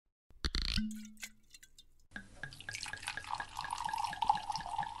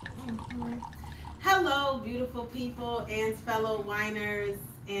Hello, beautiful people and fellow whiners,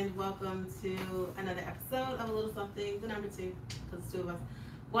 and welcome to another episode of A Little Something, the number two, because it's two of us.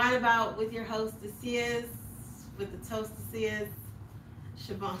 Wine About with your hostesses, with the toastesses,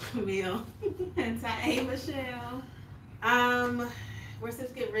 Siobhan Camille, And Tay Michelle. um, we're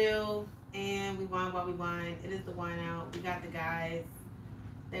Sips Get Real, and we wine while we wine. It is the wine out. We got the guys.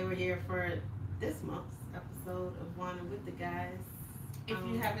 They were here for this month's episode of Whining with the Guys. If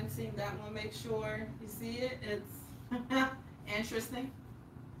you haven't seen that one, make sure you see it. It's interesting.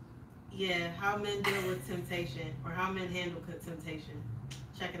 Yeah, how men deal with temptation, or how men handle temptation.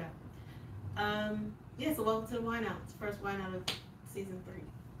 Check it out. Yeah, so welcome to the Wine Out. It's the first Wine Out of season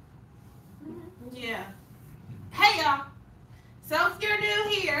 3. Yeah. Hey y'all. So if you're new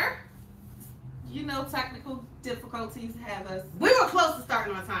here, you know technical difficulties have us. We were close to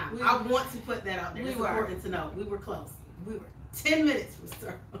starting on time. We I were. want to put that out there. We It's were. important to know. We were close. We were 10 minutes from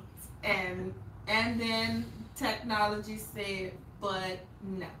start. And then technology said, but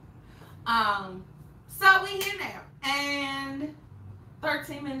no. So we here now. And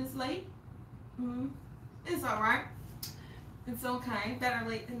 13 minutes late. It's alright. It's okay. Better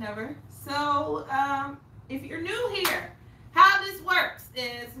late than never. So, if you're new here, how this works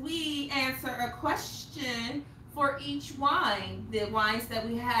is we answer a question for each wine. The wines that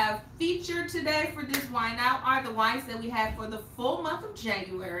we have featured today for this wine out are the wines that we have for the full month of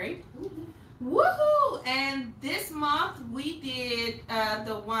January. Woohoo! And this month we did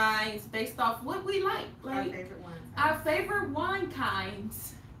the wines based off what we like. Our favorite ones. Our favorite wine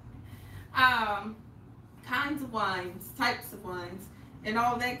kinds. Kinds of wines, types of wines, and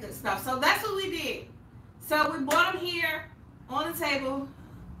all that good stuff. So that's what we did. So we brought them here on the table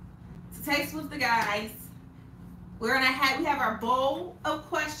to taste with the guys. We have our bowl of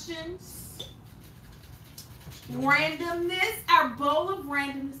questions. Randomness, our bowl of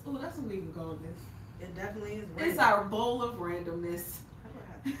randomness. Oh, that's what we can call this. It definitely is. It's our bowl of randomness.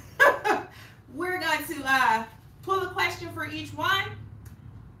 We're going to pull a question for each wine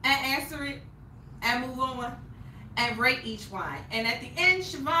and answer it and move on and rate each wine. And at the end,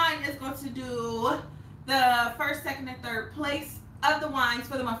 Siobhan is going to do the first, second, and third place of the wines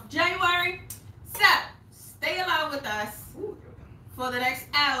for the month of January. So, stay along with us for the next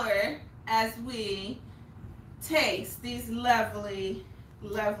hour as we taste these lovely,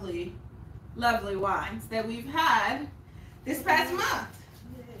 lovely, lovely wines that we've had this past month.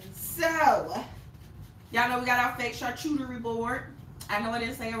 So, y'all know we got our fake charcuterie board. I know I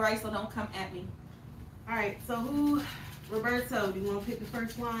didn't say it right, so don't come at me. All right, so Roberto, do you want to pick the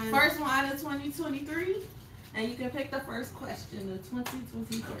first wine? First wine of 2023, and you can pick the first question of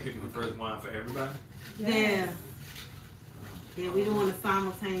 2023. I'm picking the first wine for everybody. Yeah. Yeah, we doing a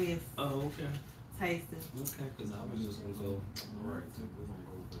simultaneous Oh, okay. tasting. Okay, because I was just gonna go. All right, so we're gonna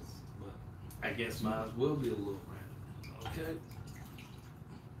go with this. But I guess mine will be a little random. Okay.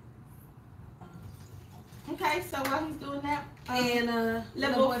 Okay, so while he's doing that, And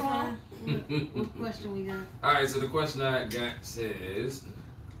level what four. what question we got? All right. So the question I got says,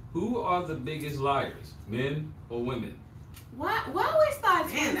 "Who are the biggest liars, men or women?" Why we start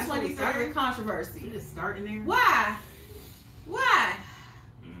Man, that's what we 2023 started. with controversy? You just starting there. Why? Why?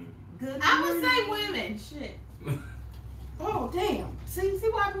 Good. I would say women. Shit. Oh damn. See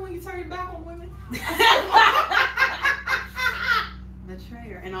what happens when you turn your back on women?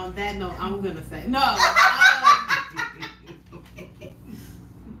 Betrayer. And on that note, I'm gonna say no.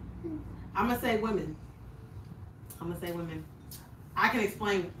 I'm gonna say women. I can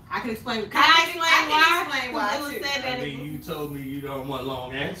explain. Can I explain why? It was too. said that I mean, you told me you don't want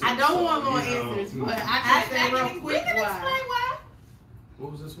long answers. I don't so, want long you know. answers, but I can say real we quick can why. explain why.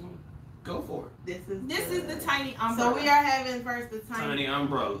 What was this one? Go for it. This is the tiny umbrella. So we are having first the Tiny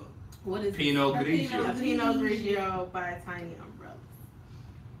umbrella. What is Pinot A Grigio. A Pinot Grigio by Tiny Umbrella.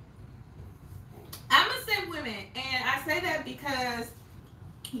 I'm gonna say women, and I say that because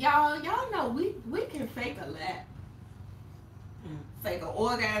y'all know we can fake a lot. Fake an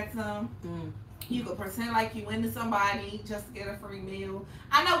orgasm. You can pretend like you into somebody just to get a free meal.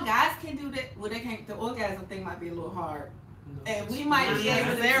 I know guys can do that. Well, they can't. The orgasm thing might be a little hard, and we might be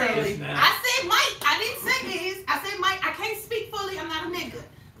able to Necessarily. say. I said Mike. I didn't say this. I said Mike. I can't speak fully. I'm not a nigga,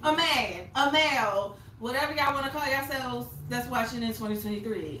 a man, a male, whatever y'all want to call yourselves. That's watching in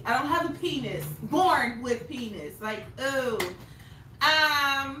 2023. I don't have a penis. Born with penis. Like oh,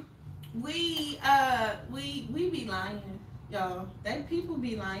 we be lying. Y'all, that people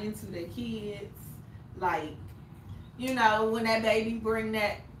be lying to their kids. Like, you know, when that baby bring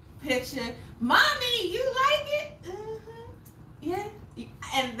that picture, mommy, you like it? Yeah.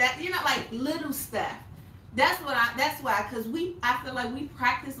 And that, you know, like little stuff. That's why, because I feel like we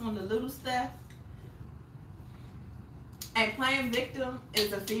practice on the little stuff. And playing victim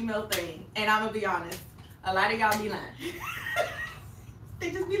is a female thing. And I'm gonna be honest, a lot of y'all be lying.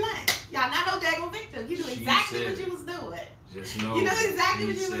 They just be lying. Y'all not no daggone victim. You knew exactly what you was doing. Just know. You know exactly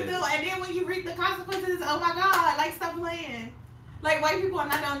what you was doing. And then when you reap the consequences, oh my God, like stop playing. Like white people are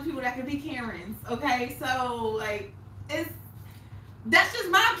not the only people that can be Karens. Okay, so like that's just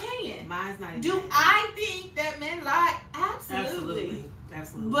my opinion. Mine's not. Do I think that men lie? Absolutely.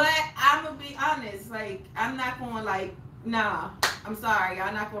 But I'm gonna be honest. Like I'm not gonna like. Nah, I'm sorry.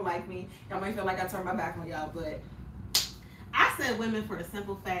 Y'all not gonna like me. Y'all might feel like I turned my back on y'all, but I said women for the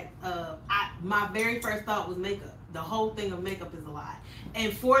simple fact of my very first thought was makeup. The whole thing of makeup is a lie.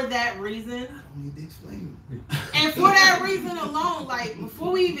 And for that reason, I don't need to explain. and for that reason alone, like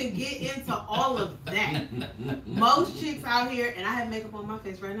before we even get into all of that, most chicks out here, and I have makeup on my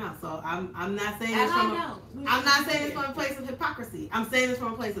face right now, so I'm not saying this I'm not saying this from a place of hypocrisy. I'm saying this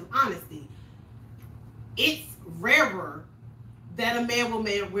from a place of honesty. It's rarer that a man will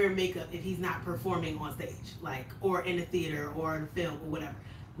wear makeup if he's not performing on stage, like, or in a theater or in a film or whatever.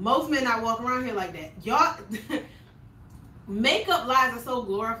 Most men not walk around here like that. Y'all, makeup lies are so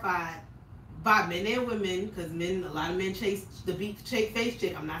glorified by men and women, because a lot of men chase the face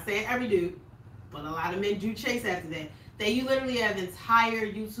chick. I'm not saying every dude, but a lot of men do chase after that. You literally have entire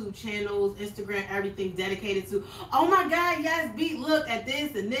YouTube channels, Instagram, everything dedicated to, oh my God, yes, look at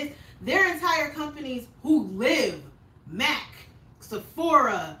this and this. There are entire companies who live, MAC,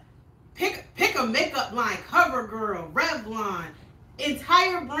 Sephora, pick a makeup line, CoverGirl, Revlon,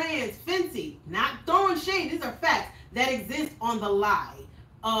 entire brands, Fenty, not throwing shade, these are facts that exist on the lie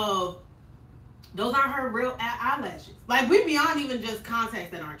of those aren't her real eyelashes. Like, we beyond even just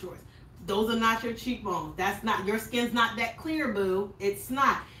contacts that aren't yours. Those are not your cheekbones. That's not, your skin's not that clear, boo. It's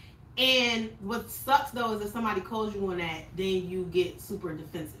not. And what sucks though is if somebody calls you on that, then you get super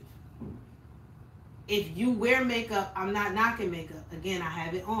defensive. If you wear makeup, I'm not knocking makeup. Again, I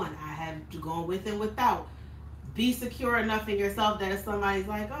have it on. I have gone with and without. Be secure enough in yourself that if somebody's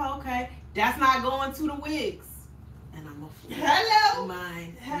like, oh, okay, that's not going to the wigs. And I'm a hello.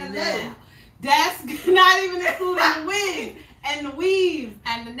 Mine. Hello. Now. That's not even including the wig and the weave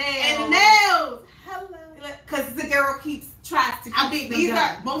and the nails. Hello. Because the girl tries to keep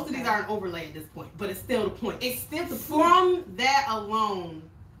most of these are an overlay at this point, but it's still the point. It's still the point. From that alone,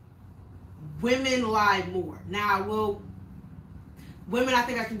 women lie more. Now, women I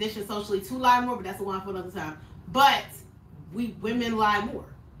think are conditioned socially to lie more, but that's a one for another time. But women lie more.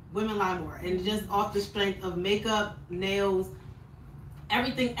 Women lie more, and just off the strength of makeup, nails,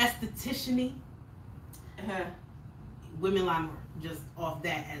 everything esthetician-y, women lie more. Just off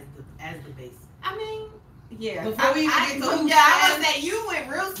that as the base. I mean, yeah. Before we even get to who I was that you went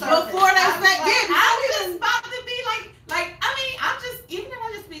real stuff. Before that, I was about to be like. I mean, I'm just, even if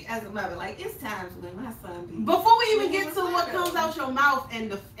I just speak as a mother, like it's times when my son be. Before we even get to what comes out your mouth and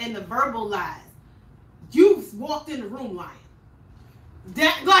the verbal lies, you walked in the room lying.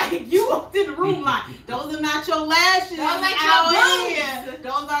 That, like, you walked in the room lying. Those are not your lashes. Those are your boobs.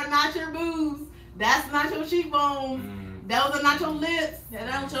 Those are not your boobs. That's not your cheekbones. Those are not your lips. That's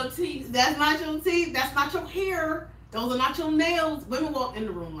not your teeth. That's not your teeth. That's not your hair. Those are not your nails. Women walk in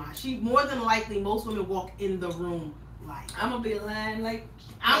the room lying. More than likely, most women walk in the room lying. I'm gonna be lying like.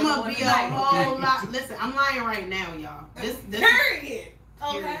 I'm gonna be a whole lot. Listen, I'm lying right now, y'all. This period.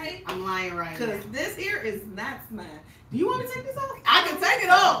 Okay. I'm lying right now. Because this here is not mine. Do you want to take this off? I can take it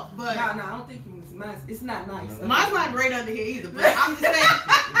off, but no, I don't think it's mine. It's not nice. Mine's not great under here either. But I'm just saying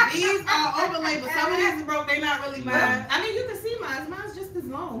these are overlay, but some of these are broke. They're not really mine. I mean, you can see mine. Mine's just as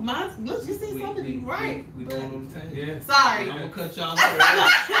long. Let's just see some of these right. We going on the table. Yeah. Sorry. I'm gonna cut y'all off.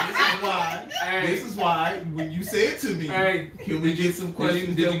 This is why when you say it to me, can we get some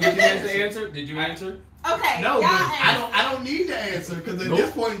questions? Did you get the answer? Did you answer? Okay. No, I don't need the answer because at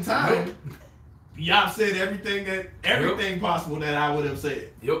this point in time, y'all said everything possible that I would have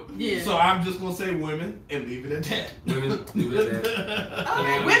said. Yep. Yeah. So I'm just gonna say women and leave it at that. Women, leave it at that.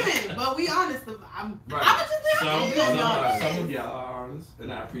 Okay, women, but we honest. I'm just be honest. Some of y'all are honest,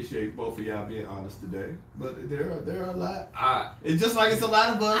 and I appreciate both of y'all being honest today. But there are a lot. It's just like it's a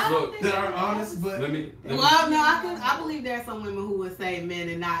lot of us that are honest. But I believe there are some women who would say men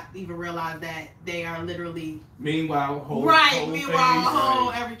and not even realize that they are literally. Meanwhile, whole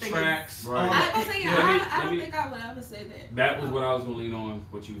everything. Tracks. Right. I don't think I would ever say that. That was what I was gonna lean on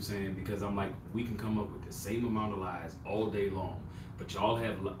what you were saying, because I'm like, we can come up with the same amount of lies all day long, but y'all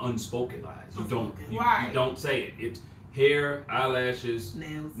have unspoken lies. You don't say it. It's hair, eyelashes,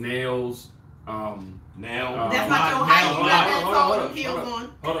 nails. That's not your height. You got that tall with heels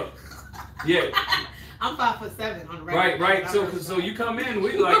on. Hold up. Yeah. I'm 5'7" on the regular. Right. So you come in,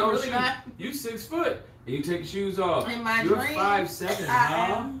 we like, oh, really you 6 foot, and you take your shoes off. In my You're dream, 5'7",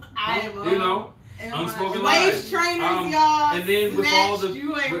 huh? I am. You know, unspoken waist lies. trainers, y'all. And then with all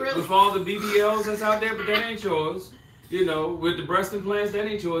the BBLs that's out there, but that ain't yours. You know, with the breast implants, that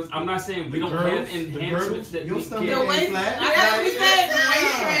ain't yours. I'm not saying we don't have enhancements that we can. The waist, we said waist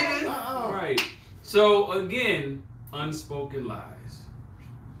trainers. Right. So again, unspoken lies.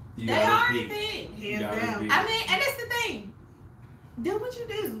 They are the thing. I mean, and it's the thing. Do what you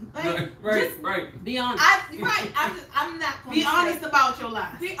do. Like, right. Be honest. I'm not going to be honest about your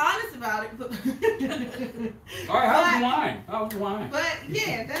life. Be honest about it. But all right, how's the wine? But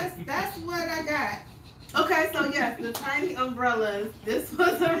yeah, that's what I got. Okay, so yes, the tiny umbrellas. This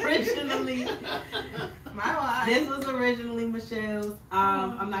was originally This was originally Michelle's.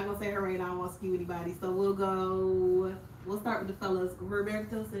 I'm not gonna say her right now. I don't want to skew anybody. So we'll start with the fellas.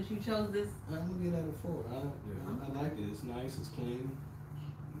 Roberto, since you chose this. I'm gonna give that a 4. I like it. It's nice. It's clean.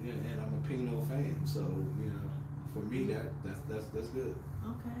 Yeah, and I'm a Pinot fan, so you know, for me that's good.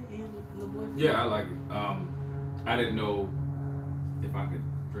 Okay, and the boy. Yeah, I like it. I didn't know if I could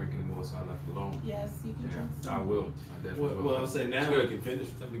drink anymore, so I left it alone. Yes, you can drink. I will. I definitely will. Well, I'll say now we can finish.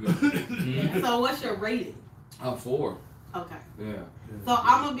 Good. So what's your rating? 4. Okay. Yeah. So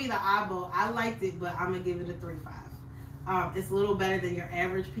I'm gonna be the eyeball. I liked it, but I'm gonna give it a 3.5. It's a little better than your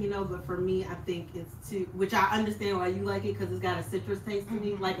average Pinot, but for me, I think it's too. Which I understand why you like it because it's got a citrus taste to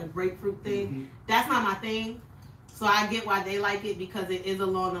me, like a grapefruit thing. Mm-hmm. That's not my thing. So I get why they like it because it is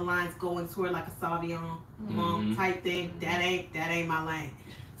along the lines going toward like a Sauvignon Blanc type thing. That ain't my lane.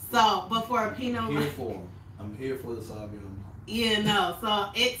 So, but for a Pinot, I'm here for the Sauvignon. Yeah, no.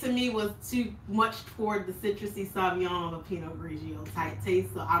 So it to me was too much toward the citrusy Sauvignon of a Pinot Grigio type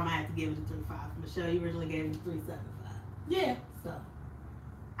taste. So I'm gonna have to give it a 3.5. Michelle, you originally gave it a 3.75. Yeah. So,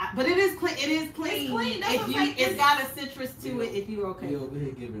 but it is clean. It is clean. It's clean. That's if you, it's got a citrus to it. If you're okay. You over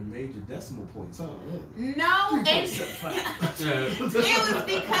here giving major decimal points, huh? No, it was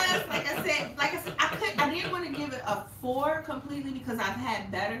because, like I said, I didn't want to give it a 4 completely because I've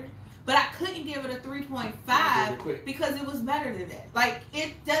had better, but I couldn't give it a 3.5 because it was better than that. Like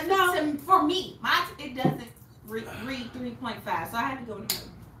it doesn't for me. It doesn't read 3.5, so I had to go with it.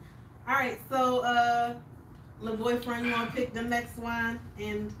 All right, so the boyfriend, you want to pick the next one,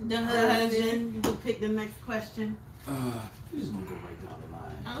 and the husband, you will pick the next question. We're just gonna go right down the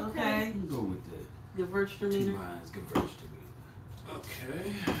line. Okay. We'll go with the Gewürztraminer. 2 lines, Gewürztraminer.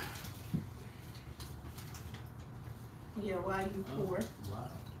 Okay. Yeah, why you pour? Wow.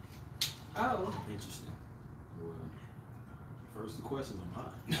 Oh. Interesting. Well, first the questions are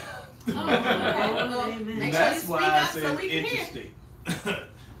mine. Okay. Make sure you speak up so we can hear.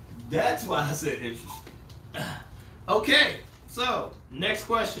 That's why I said interesting. Okay, so next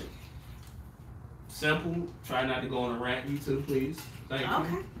question. Simple. Try not to go on a rant, you two, please. Thank you.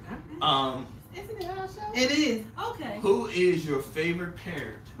 Okay. Isn't it our show? It is. Okay. Who is your favorite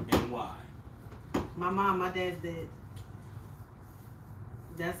parent and why? My mom, my dad's dead.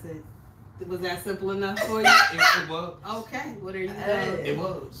 That's it. Was that simple enough for you? It was. Okay. What are you doing? It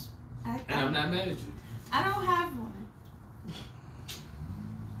was. And I'm not mad at you. I don't have one.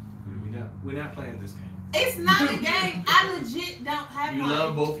 We're not playing this game. It's not a game. I legit don't have one. You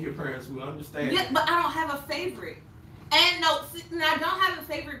love both of your parents. We understand. Yeah, but I don't have a favorite. And no, I don't have a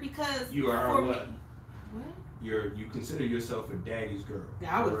favorite because you are what? What? You consider yourself a daddy's girl.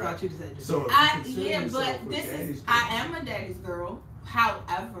 Yeah, I would have thought you said that. So I am a daddy's girl.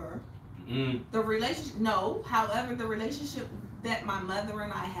 However, the relationship that my mother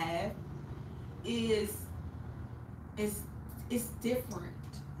and I have is different.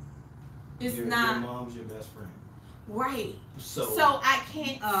 It's not. Your mom's your best friend. Right. So I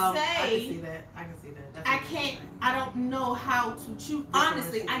can't say. I can see that. That's I can't. I don't know how to choose.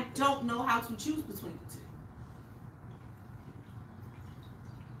 Honestly, I don't know how to choose between the two.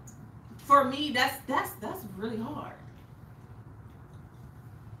 For me, that's really hard.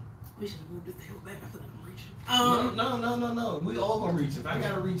 We should move this table back. I feel like I'm reaching. No. We all gonna reach. If I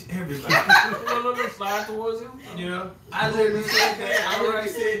gotta reach everybody, let's slide towards him. You know, I literally said that. I already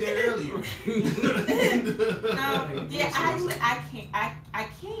said that earlier. I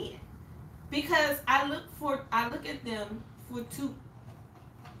can't because I look at them for two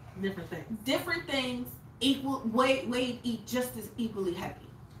different things weighed just as equally heavy.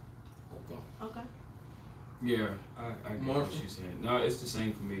 Okay. Yeah, I get what you're saying. No, it's the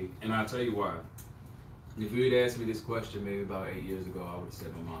same for me, and I'll tell you why. If you had asked me this question maybe about 8 years ago, I would have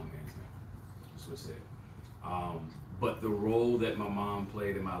said my mom hands down. That's what I said. But the role that my mom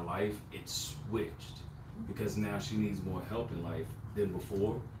played in my life, it switched because now she needs more help in life than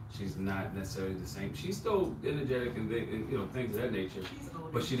before. She's not necessarily the same. She's still energetic and things of that nature.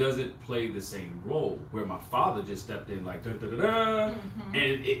 But she doesn't play the same role. Where my father just stepped in like da da da da,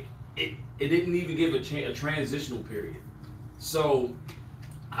 and it didn't even give a transitional period. So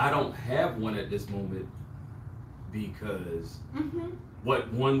I don't have one at this moment because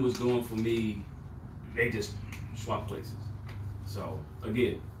what one was doing for me, they just swapped places. So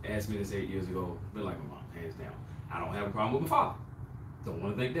again, asked me this 8 years ago, been like my mom, hands down. I don't have a problem with my father. Don't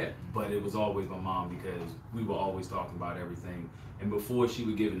want to think that. But it was always my mom because we were always talking about everything. And before she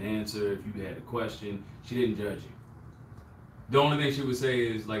would give an answer, if you had a question, she didn't judge you. The only thing she would say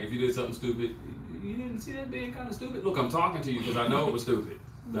is, like, if you did something stupid, you didn't see that being kind of stupid? Look, I'm talking to you because I know it was stupid.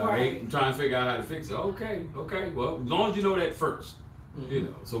 All right? I'm trying to figure out how to fix it. Okay. Well, as long as you know that first,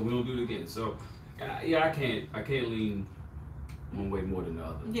 so we don't do it again. So, yeah, I can't lean one way more than the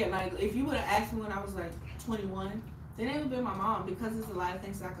other. Yeah, like, if you would have asked me when I was, like, 21, then it would have been my mom, because there's a lot of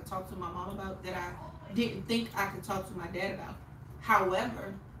things that I could talk to my mom about that I didn't think I could talk to my dad about.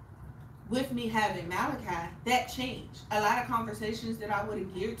 However, with me having Malachi, that changed. A lot of conversations that I would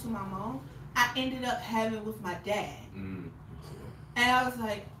have geared to my mom, I ended up having with my dad. And I was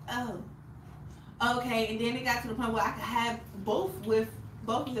like, oh, okay. And then it got to the point where I could have both of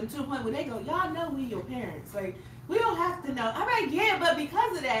them, to the point where they go, y'all know we your parents. Like, we don't have to know. I'm like, yeah, but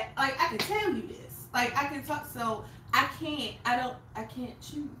because of that, like, I can tell you this. Like, I can talk, so I can't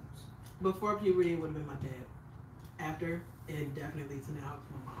choose. Before puberty, it would have been my dad. After, it definitely to now,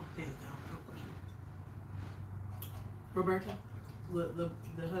 my mom. Hands down, no question. Roberta,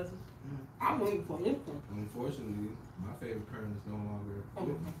 the husband? I'm waiting for this one. Unfortunately, my favorite parent is no longer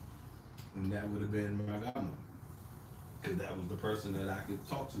with me. And that would have been my godmother. Because that was the person that I could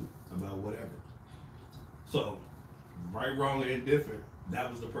talk to about whatever. So, right, wrong, and indifferent,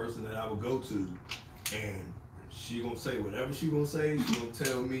 that was the person that I would go to. And she gonna say whatever she gonna say. She gonna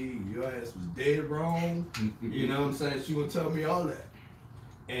tell me your ass was dead wrong. You know what I'm saying? She gonna tell me all that.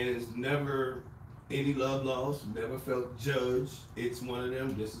 And it's never any love lost, never felt judged. It's one of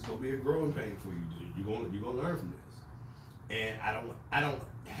them, this is gonna be a growing pain for you. You're gonna learn from this. And I don't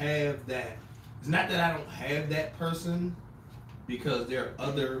have that. It's not that I don't have that person, because there are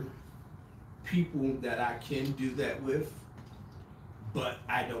other people that I can do that with, but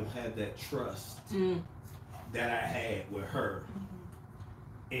I don't have that trust that I had with her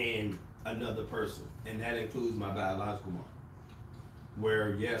and another person. And that includes my biological mom.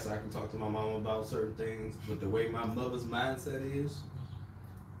 Where, yes, I can talk to my mom about certain things, but the way my mother's mindset is,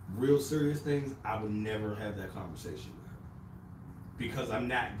 real serious things, I would never have that conversation with her. Because I'm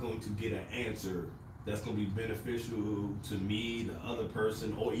not going to get an answer that's going to be beneficial to me, the other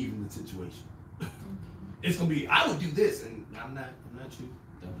person, or even the situation. It's going to be, I would do this, and I'm not you.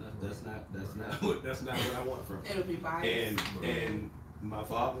 That's not what I want from her. It'll be biased. And my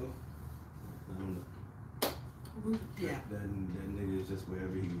father, I don't know. Yeah. That nigga is just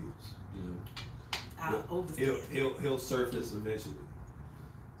wherever he is. You know. He'll surface eventually.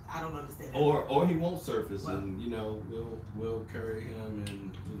 I don't understand. Or he won't surface, and we'll carry him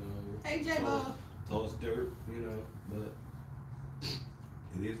and hey J-Bo, toss dirt, but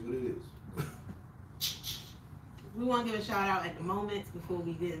it is what it is. We want to give a shout out at the moment before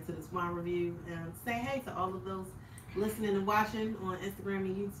we get into the Swan review and say hey to all of those listening and watching on Instagram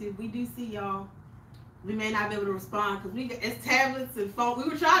and YouTube. We do see y'all. We may not be able to respond because it's tablets and phone. We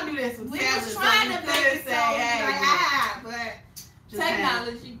were trying to do this with tablets. We were trying to make it say, but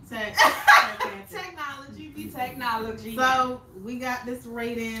technology. Technology be technology. So we got this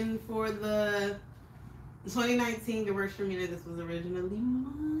rating for the 2019 Gewürztraminer. This was originally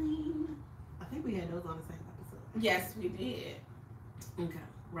mine. I think we had those on the same episode. Yes, we did. Okay,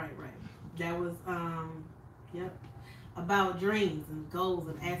 right. That was yep, about dreams and goals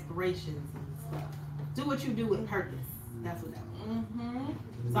and aspirations and stuff. Do what you do with purpose. That's what that was.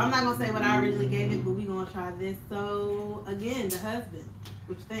 So I'm not gonna say what I originally gave it, but we're gonna try this. So again, the husband.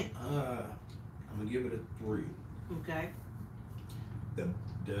 What you think? I'm gonna give it a 3. Okay.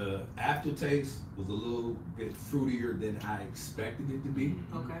 The aftertaste was a little bit fruitier than I expected it to be.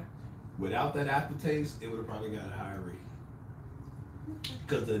 Okay. Without that aftertaste, it would have probably got a higher rating.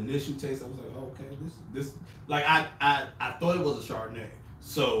 Because the initial taste, I was like, oh, okay, this like I thought it was a Chardonnay.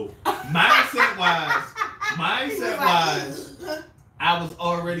 So mindset wise, I was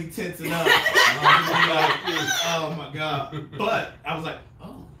already tensing up. Like, oh my god! But I was like,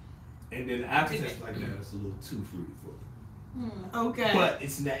 oh, and then the aftertaste was like, yeah, it's a little too fruity for me. Okay. But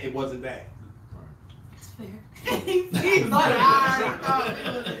it's not. It wasn't bad. It's fair.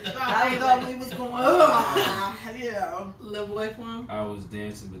 I thought we was going. Little boy form. I was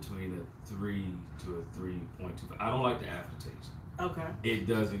dancing between a 3 to a 3.25. I don't like the aftertaste. Okay. It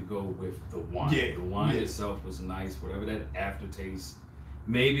doesn't go with the wine. Yeah. The wine itself was nice. Whatever that aftertaste,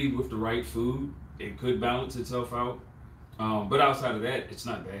 maybe with the right food, it could balance itself out. But outside of that, it's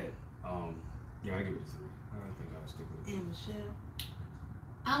not bad. Yeah, I give it a 3. I think I'll stick with it. And Michelle.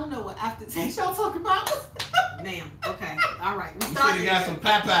 I don't know what aftertaste y'all talking about. Ma'am. Okay. All right. We You should have started. got some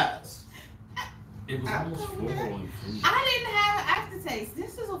Popeyes. It was almost 4 on food. I didn't have an aftertaste.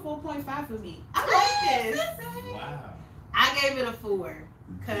 This is a 4.5 for me. I like this. Wow. I gave it a 4.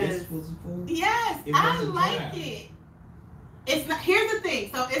 Cause This was a 4? Yes, It I wasn't like dry. it. it's not. Here's the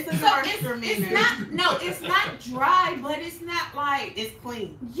thing. So it's a So it's not. No, it's not dry, but it's not like. It's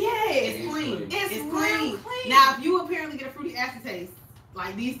clean. Yeah, It's clean. It's It's real clean. clean. Now, if you apparently get a fruity aftertaste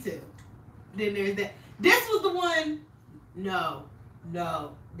like these two, then there's that. This was the one. No,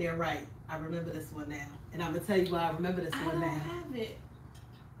 they're right. I remember this one now, and I'm gonna tell you why I remember this I one don't now. have it.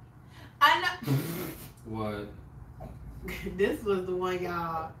 I know. What? This was the one,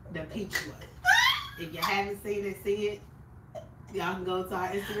 y'all. The peach one. If you haven't seen it, see it. Y'all can go to our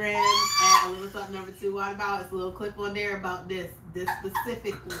Instagram at a little something number 2. What about? It's a little clip on there about this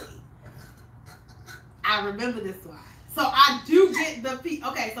specifically. I remember this one. So I do get the peach.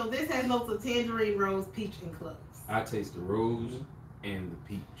 Okay, so this has notes of tangerine, rose, peach, and cloves. I taste the rose and the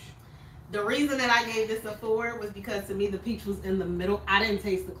peach. The reason that I gave this a 4 was because to me the peach was in the middle. I didn't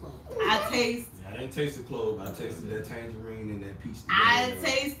taste the clove. I didn't taste the clove. I tasted that tangerine and that peach. I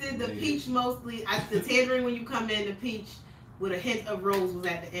tasted the peach mostly. The tangerine when you come in, the peach with a hint of rose was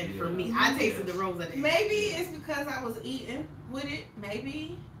at the end for me. I tasted the rose at the end. Maybe it's because I was eating with it.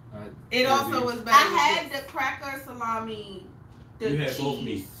 Maybe. It also was better. I had the cracker salami, the You had cheese, both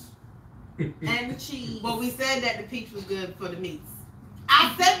meats. and the cheese. Well, we said that the peach was good for the meats.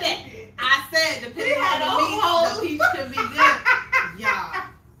 I said that. I said depending We had on a the meat, whole- the peach could be good. Y'all,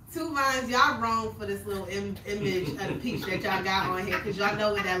 2 minds, y'all wrong for this little image of the peach that y'all got on here because y'all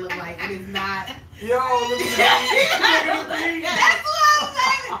know what that look like. It is not. Yo, look That's what I'm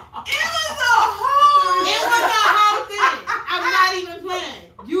saying. It was a whole. It was a whole thing. I'm not even playing.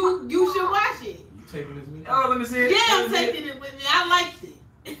 You should watch it. You taking this with you? Oh, let me see it. Yeah, Let I'm me see it. taking it with me. I liked it.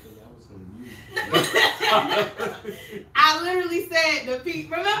 I was gonna use it. I literally said the peach.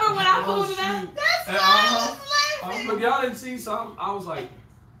 Remember when I pulled it out? That's why I was laughing. Look, y'all didn't see something. I was like,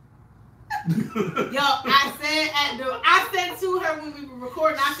 Yo, I said to her when we were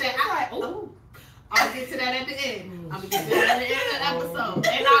recording, I said, I'll get to that at the end. I'm gonna get to that at the end of the episode.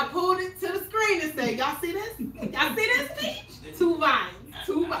 And I pulled it to the screen and said, y'all see this? Y'all see this peach? 2 vines.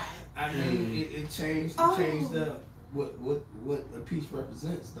 I mean, it changed. It changed up what a peach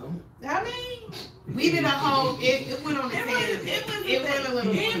represents, don't it? I mean, We did a whole, it went on the tangent. It went a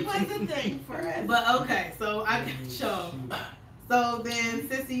little It more. was a thing for us. But okay, so I got y'all. So then,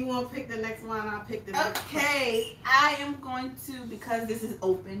 Sissy, you want to pick the next one? I'll pick the next one. Okay, I am going to, because this is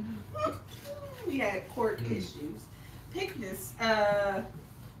open. We had court issues. Pick this.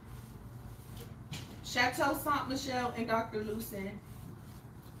 Chateau Saint Michel and Dr. Lucen.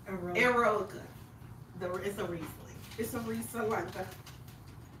 Eroica. It's a Riesling. It's a Riesling.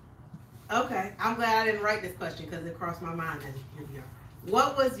 Okay, I'm glad I didn't write this question because it crossed my mind. And here we are.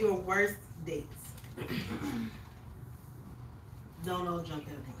 What was your worst dates? Don't all jump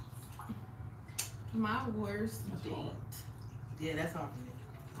in at once. My worst date. Yeah, that's hard for me.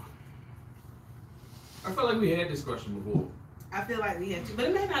 I feel like we had this question before. I feel like we had to, but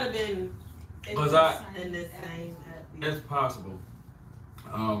it may not have been in Was in this same. It's possible.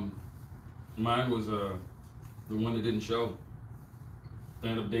 Mine was the one that didn't show.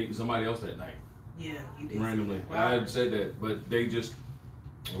 End up dating somebody else that night. Yeah, you did. Randomly. Wow. I had said that, but they just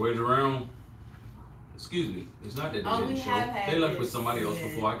waited around. Excuse me. It's not that they Oh, didn't we show. have had They left this. with somebody else Yeah.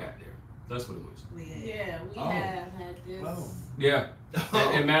 before I got there. That's what it was. We had. Yeah, we Oh. have had this. Oh. Yeah.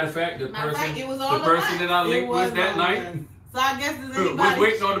 And matter of fact, the Matter of person, fact, it was the all person that I It linked was with that on night us. So I guess does was anybody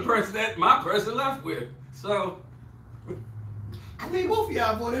waiting on the person that my person left with. So I mean, both of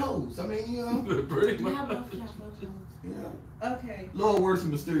y'all avoided hoes. I mean, you know, pretty Yeah, much. both. Okay. a little worse in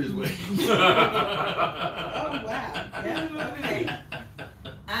mysterious way. Oh wow. Yeah. Okay.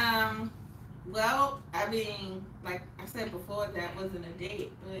 Well, I mean, like I said before, that wasn't a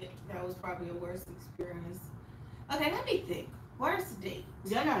date, but that was probably a worst experience. Okay, let me think. Worst date.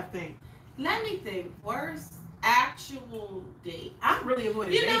 Y'all gotta think. Let me think. Worst actual date. I really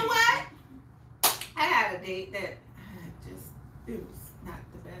avoided. You know dating. what? I had a date that it was not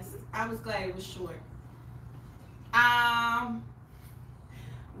the best. I was glad it was short.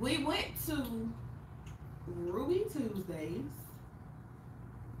 We went to Ruby Tuesdays.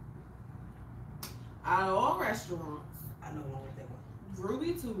 Out of all restaurants, I know one with that one.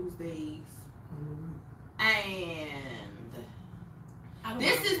 Ruby Tuesdays, and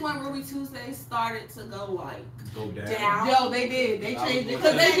This is when Ruby Tuesday started to go down. Yo, they did. They changed it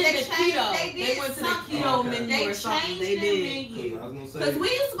because they did the keto. They went to the keto menu or something. They did. Because we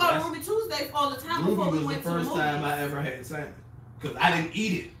used to go to Ruby Tuesdays all the time before we went to the movies. Ruby was the first time I ever had salmon. Because I didn't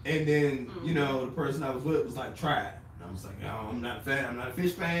eat it. And then, you know, the person I was with was like, try it. And I was like, no, I'm not a fan. I'm not a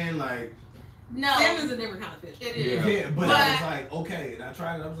fish fan. Like, no. Salmon's a different kind of fish. It is. Yeah, but I was like, okay. And I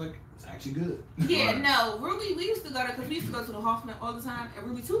tried it. I was like, it's actually good. Yeah, no. Ruby, we used to go to, because we used to go to the Hoffman all the time. And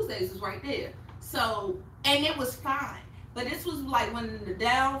Ruby Tuesdays was right there. So, and it was fine. But this was like when the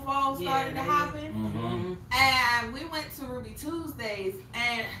downfall started to happen. Mm-hmm. And we went to Ruby Tuesdays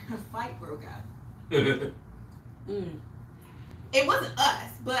and a fight broke out. It wasn't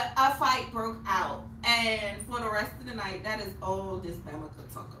us, but a fight broke out. And for the rest of the night, that is all this Bama could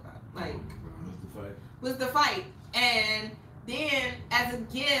talk about. Like, was the fight. And then, as a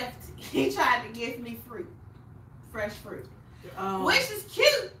gift, he tried to give me fruit. Fresh fruit. Which is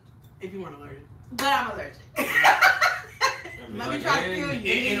cute. If you weren't allergic. But I'm allergic. Let me try to kill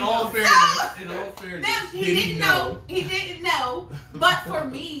you. In all fairness, he didn't know. He didn't know. But for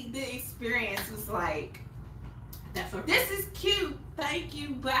me, the experience was like, this is cute, thank you,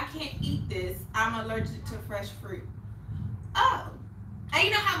 but I can't eat this. I'm allergic to fresh fruit. Oh. And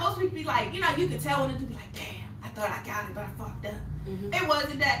you know how most people be like, you know, you can tell when it be like, damn, I thought I got it, but I fucked up. It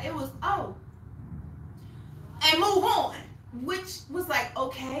wasn't that. It was, oh. And move on. Which was like,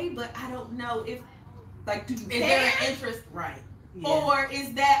 okay, but I don't know if, like, do you care? Is there an interest? Right. Yeah. Or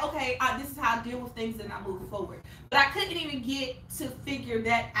is that, okay, this is how I deal with things and I move forward. But I couldn't even get to figure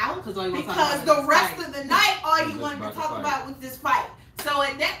that out because the rest of the night, all you wanted to talk about was this fight. So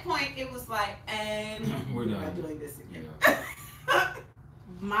at that point, it was like, and we're not doing this again.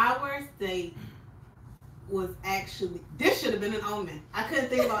 My worst date was actually, this should have been an omen. I couldn't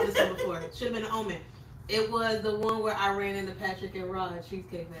think about this one before. It should have been an omen. It was the one where I ran into Patrick and Rod at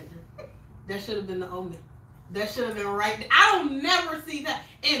Cheesecake Factory. That should have been the omen. That should have been right there. I don't never see that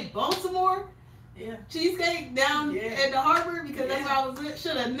in Baltimore. Yeah. Cheesecake down at the harbor because that's where I was with.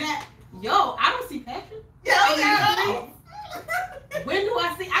 Should have met. Yo, I don't see Patrick. When do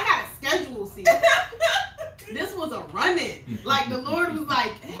I see? I got a schedule. See, this was a run-in. Like the Lord was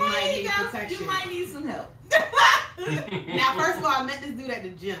like, "Hey, you might need some help." Now, first of all, I met this dude at the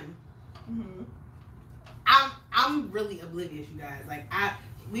gym. I'm really oblivious, you guys. Like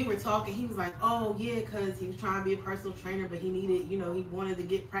we were talking. He was like, "Oh yeah," because he was trying to be a personal trainer, but he needed, you know, he wanted to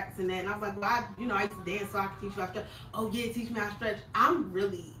get practice in that. And I was like, "Well, I used to dance, so I can teach you how to stretch." "Oh yeah, teach me how to stretch." I'm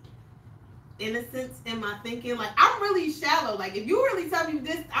really innocent in my thinking. Like I'm really shallow. Like if you really tell me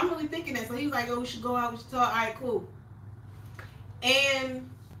this, I'm really thinking that. So he was like, "Oh, we should go out. We should talk." All right, cool. And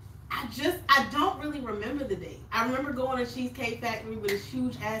I don't really remember the day. I remember going to Cheesecake Factory with a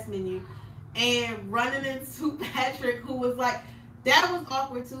huge ass menu and running into Patrick, who was like, that was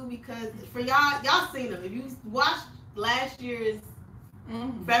awkward too because for y'all seen him. If you watched last year's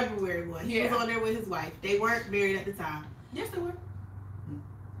February one, he was on there with his wife. They weren't married at the time. Yes, they were.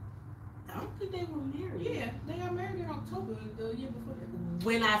 I don't think they were married. Yeah, they got married in October the year before that.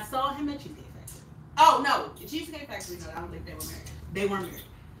 When I saw him at Cheesecake Factory. Oh no, Cheesecake Factory. No, I don't think they were married. They weren't married.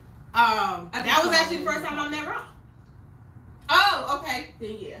 That was actually the first time I met Ron. Oh, okay.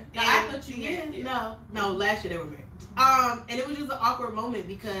 Then yeah. No, I thought you married. No, last year they were married. And it was just an awkward moment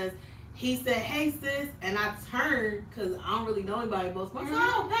because he said, "Hey sis," and I turned because I don't really know anybody in Baltimore. I said,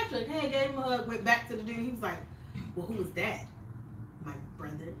 "Oh, Patrick." Hey, gave him a hug. Went back to the dude. He was like, "Well, who was that?" "My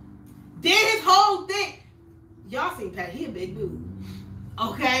brother." Did his whole thing. Y'all seen Pat? He a big dude.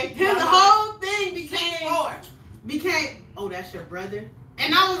 Okay, his whole thing became. "Oh, that's your brother,"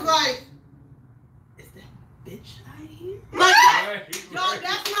 and I was like, "Is that bitch I hear?" Like, no,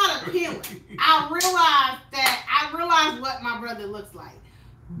 that's not appealing. I realized what my brother looks like.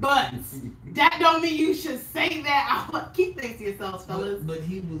 But that don't mean you should say that. Keep things to yourselves, fellas. But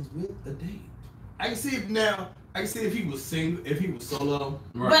he was with a date. I can see it now. I can see if he was single, if he was solo.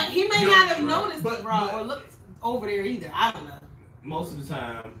 Right. But he may not have noticed it, bro, or looked over there either. I don't know. Most of the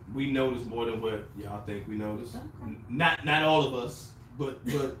time, we notice more than what y'all think we notice. Okay. Not all of us, but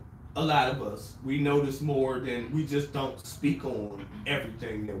a lot of us. We notice more than we just don't speak on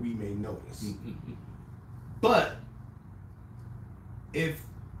everything that we may notice. But if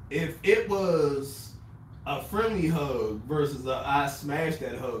it was a friendly hug versus I smashed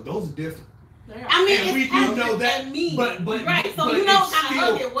that hug, those are different. I mean, and we do know that, but right. So you know what kind of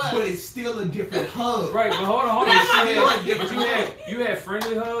hug it was. But it's still a different hug. Right, but hold on. You have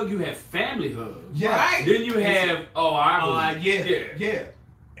friendly hug, you have family hug. Yeah. Right. Then you have yeah.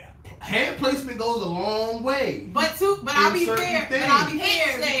 Hand placement goes a long way. But I'll be fair.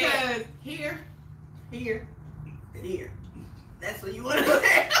 Because here. That's what you want to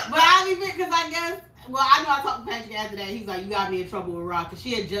say. But I mean, because I guess, well, I know I talked to Patrick after that. He's like, you got me in trouble with Rock. Because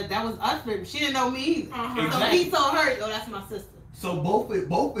she had just, that was us. She didn't know me either. Uh-huh. So he told her, oh, that's my sister. So both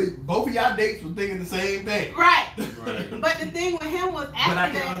of y'all dates was thinking the same thing. Right. Right. But the thing with him was after But I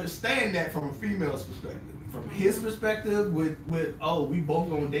can that. understand that from a female's perspective. From his perspective, with oh, we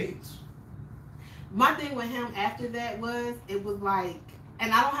both on dates. My thing with him after that was, it was like,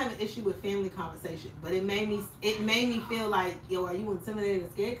 and I don't have an issue with family conversation, but it made me feel like, yo, are you intimidated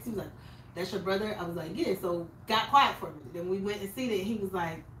and scared? Because he was like, that's your brother? I was like, yeah. So got quiet for a minute. Then we went and seen it, and he was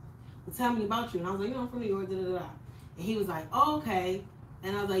like, well, tell me about you. And I was like, you know, I'm from New York, da da da. And he was like, oh, okay.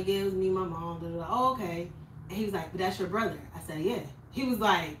 And I was like, yeah, it was me and my mom, da da da. Oh, okay. And he was like, but that's your brother. I said, yeah. He was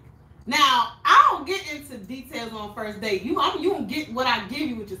like, now, I don't get into details on first date. You don't get what I give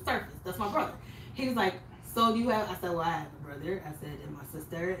you with your surface. That's my brother. He was like, so do you have, I said, well, I have a brother. I said, and my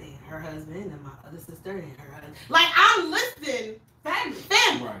sister and her husband and my other sister and her husband. Like, I'm listing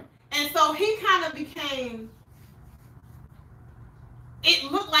family. Right. And so he kind of became, it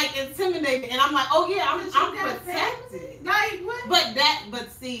looked like intimidating. And I'm like, oh yeah, I'm protected. Like, what?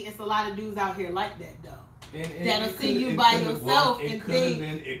 But see, it's a lot of dudes out here like that though. And That'll see you by yourself and think.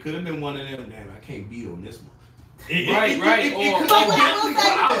 It could have been one of them. Damn, I can't beat on this one. Right. I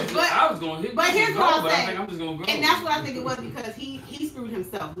was going to hit. But here's what I'll say. I'm just going to go. And that's what I think it was, because he screwed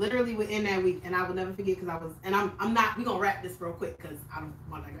himself literally within that week, and I will never forget, because I was, and I'm not. We're gonna wrap this real quick because I don't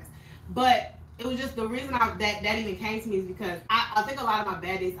want to digress. But it was just the reason that even came to me is because I think a lot of my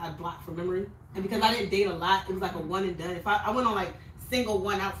bad days I blocked from memory, and because I didn't date a lot, it was like a one and done. If I went on like single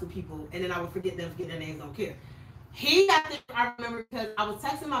one outs with people, and then I would forget their names, don't care. I remember because I was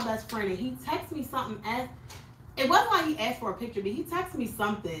texting my best friend, and he texted me something as. It wasn't like he asked for a picture, but he texted me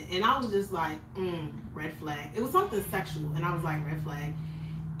something, and I was just like, red flag. It was something sexual, and I was like, red flag.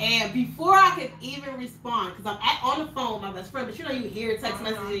 And before I could even respond, because I'm on the phone with my best friend, but you know, you hear a text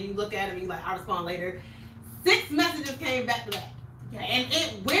message and you look at it and you're like, I'll respond later. 6 messages came back to back. And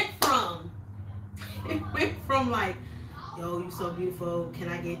it went from like, yo, you so beautiful. Can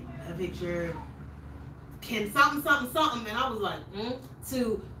I get a picture? Can something, and I was like,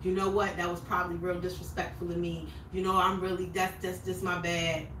 to, you know what, that was probably real disrespectful of me. You know, I'm really, that's just my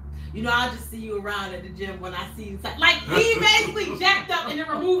bad. You know, I'll just see you around at the gym when I see you. Like, he basically jacked up and then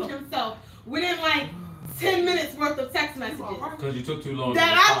removed himself within like 10 minutes worth of text messages. Because you took too long.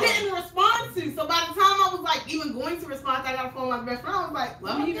 That I didn't respond to. So by the time I was like even going to respond, I got a phone with my best friend. I was like,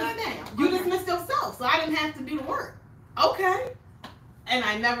 well, you done that. You dismissed yourself, so I didn't have to do the work. Okay. And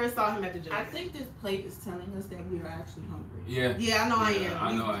I never saw him at the gym. I think this plate is telling us that we are actually hungry. Yeah. Yeah, I know I am.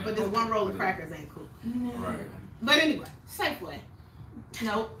 I know I am. But this one roll of crackers ain't cool. Right. But anyway. Safeway.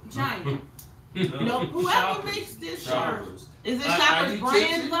 Nope. Giant. Nope. Whoever makes this shirt. Is it Shoppers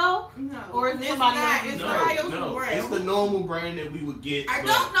brand though? No. Or is it It's somebody not. else's It's brand? somebody else's No, brand. it's the normal brand that we would get. I but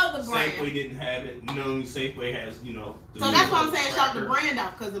don't know the brand. Safeway didn't have it. You know, Safeway has, you know. So that's why I'm saying shop the brand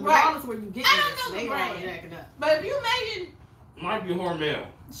out, because regardless where you get I it, don't know they the all brand. jacking up. But if you made Might be Hormel. it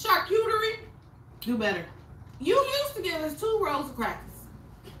charcuterie, Do better. you used to give us 2 rolls of crackers.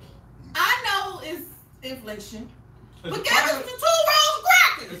 I know it's inflation, but give us the 2 rolls of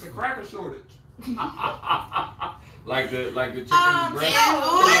crackers. It's a cracker shortage. like the chicken breast. Yeah,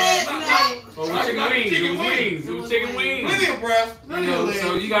 Oh, with chicken wings. It was wings. It was chicken wings. Plenty of breast. You Plenty know, of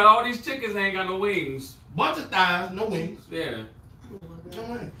so legs. you got all these chickens that ain't got no wings. Bunch of thighs, no wings. Yeah. No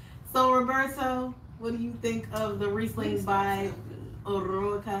wings. So Roberto, what do you think of the Riesling by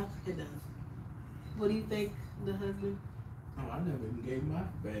Oroca? It does. What do you think, the husband? Oh, I never even gave my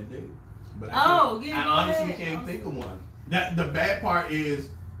bad date. But Oh, yeah, I go honestly ahead. can't think of one. That the bad part is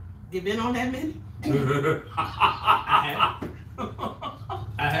You been on that many? I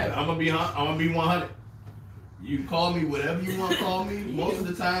have. I'm gonna be 100. You can call me whatever you want to call me. Most of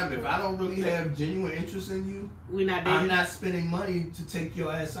the time, if I don't really have genuine interest in you, We're not dating. I'm not spending money to take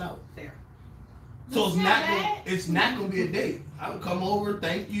your ass out. Fair. So That's it's not gonna be a date. I'll come over,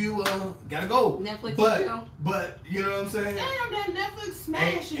 thank you, gotta go. Netflix But and chill. but you know what I'm saying? Damn, that Netflix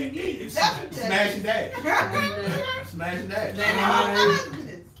smashing me. Smashing that. Smashing that.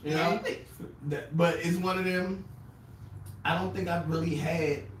 You know? But it's one of them. I don't think I've really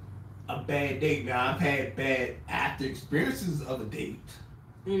had a bad date. Now I've had bad after experiences of a date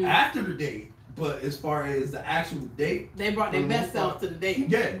after the date, but as far as the actual date, They brought their best self to the date.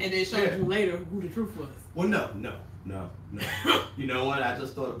 Yeah, And then showed you later who the truth was. well, no. You know what? I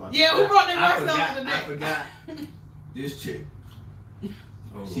just thought about. Yeah, that. who brought their I best self to the I date? forgot this chick.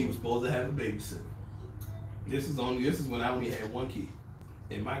 Oh. She was supposed to have a babysitter. This is when I only had one kid,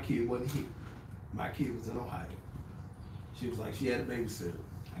 and my kid wasn't here. My kid was in Ohio. She was like, she had a babysitter.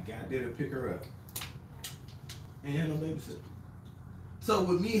 I got there to pick her up. Ain't had no babysitter. So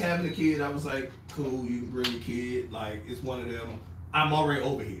with me having a kid, I was like, cool, you can bring your kid. Like, it's one of them. I'm already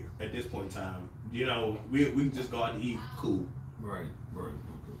over here at this point in time. You know, we can just go out to eat. Cool. Right.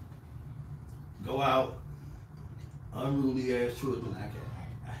 Go out. Unruly ass children. I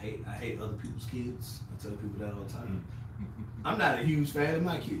hate other people's kids. I tell people that all the time. I'm not a huge fan of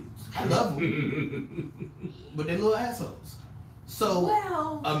my kids. I love them, but they're little assholes. So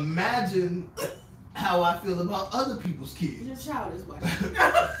imagine how I feel about other people's kids. Your child is what?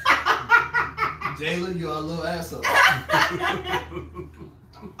 Jayla, you're a little asshole.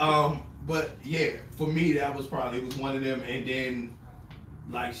 But yeah, for me that was one of them. And then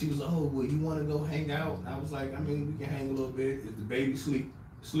like she was like, oh, well, you want to go hang out? And I was like, I mean, we can hang a little bit. Is the baby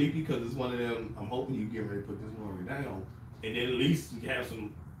sleepy? Because it's one of them. I'm hoping you get ready to put this one down, and then at least you can have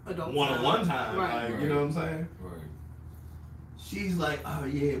some adult one-on-one time. Right. Like, you know what I'm saying? Right. She's like, oh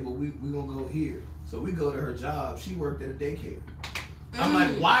yeah, but we gonna go here. So we go to her job. She worked at a daycare. I'm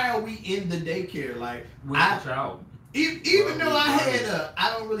like, why are we in the daycare? Like, with the child. Even though I had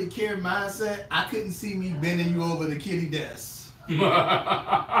I don't really care mindset, I couldn't see me bending you over the kitty desk. You know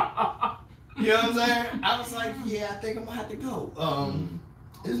what I'm saying? I was like, yeah, I think I'm gonna have to go.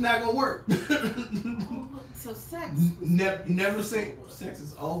 It's not gonna work. So sex. Never say sex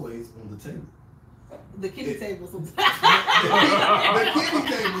is always on the table. The kitty table sometimes. The kitty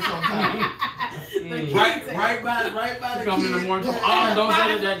table sometimes. Right by the Come in the morning. Oh, don't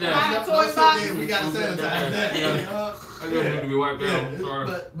say that. We gotta sanitize that. I just need to be wiped down.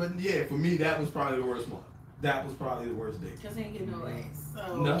 Sorry. But yeah, for me that was probably the worst one. That was probably the worst day. Cause ain't getting no ass.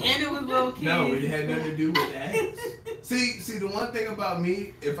 So. No. And it was little kids. No, it had nothing to do with that. See, the one thing about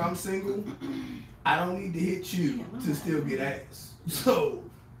me, if I'm single, I don't need to hit you to still get ass. So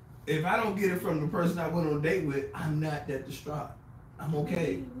if I don't get it from the person I went on a date with, I'm not that distraught. I'm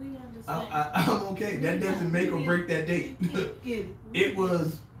okay. We understand. I'm okay. That doesn't make or break that date. It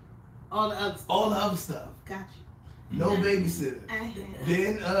was all the other stuff. Gotcha. Gotcha. No babysitter.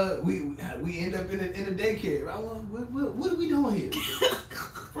 Then we end up in a daycare. What are we doing here?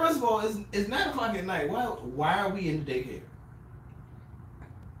 First of all, it's 9 o'clock at night. Why are we in the daycare?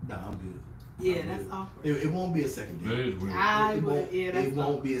 No, I'm good. Yeah, that's awkward. It won't be a second date. It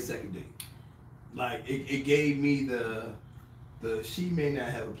won't be a second date. Like it gave me the she may not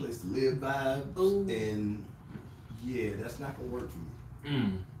have a place to live vibes. Ooh. And yeah, that's not gonna work for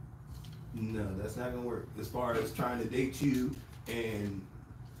me. No, that's not gonna work. As far as trying to date you and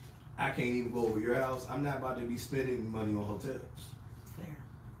I can't even go over your house, I'm not about to be spending money on hotels. Fair.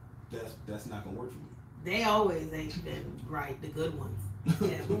 That's not gonna work for me. They always ain't been right, the good ones.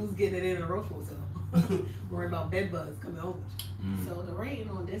 Yeah, who's getting it in a rough hotel? Worry about bed bugs coming over. So the rain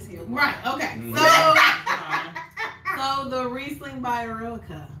on this here. Right, okay. So the Riesling by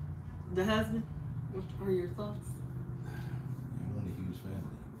Arilka, the husband, what are your thoughts? I'm not a huge fan of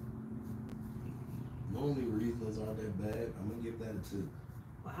that. Normally Rieslings aren't that bad. I'm gonna give that a 2.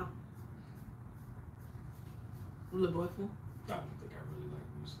 Wow. Le Boyfriend? I don't think I really like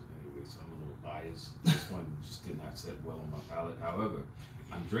Riesling anyway, so I'm a little biased. This one just did not sit well on my palate. However,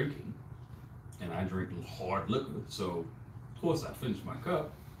 I'm drinking, and I drink hard liquor, so of course I finished my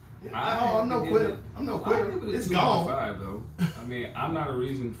cup. I'm no quitter. It's gone. 5 though. I mean, I'm not a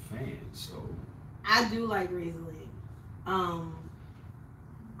Riesling fan, so. I do like Riesling.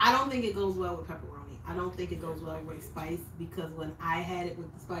 I don't think it goes well with pepperoni. I don't think it goes well with spice because when I had it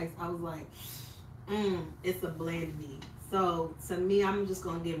with the spice, I was like, it's a blend me. So to me, I'm just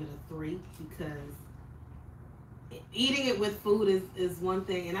gonna give it a 3 because eating it with food is one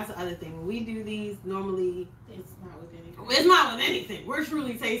thing, and that's the other thing. When we do these, normally it's not with anything. It's not with anything. We're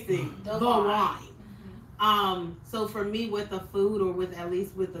truly tasting the wine. So for me, with the food or with at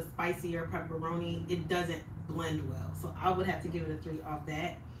least with the spicier pepperoni, it doesn't blend well. So I would have to give it a 3 off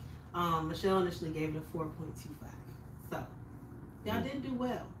that. Michelle initially gave it a 4.25. So y'all did do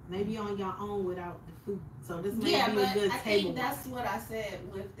well. Maybe on your own without the food. So this may be a good table. I think that's what I said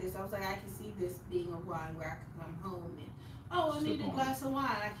with this. I was like, I can see this being a wine where I can come home and I need a glass of wine.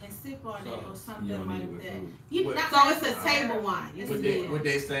 I can sip on it or something like that. So it's a table wine. What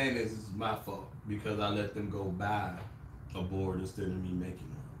they saying is it's my fault because I let them go buy a board instead of me making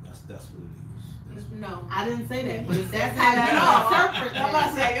one. That's what it is. No, I didn't say that, but if that's how you interpret, I'm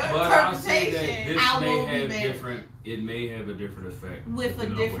about to say your interpretation. It may have a different effect with a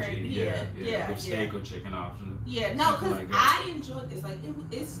different, with steak or chicken option. Yeah, no, because I enjoyed this. Like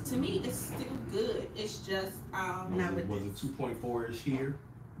it's to me, it's still good. It's just was it 2.4-ish here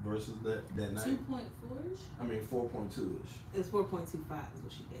versus that night? 2.4-ish. I mean 4.2-ish. It's 4.25 is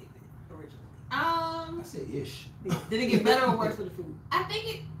what she gave it originally. I said ish. Did it get better or worse with the food? I think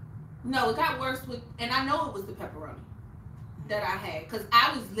it got worse with, and I know it was the pepperoni. that I had, because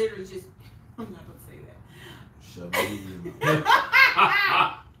I was literally just, I'm not gonna say that. Shove it in your mouth.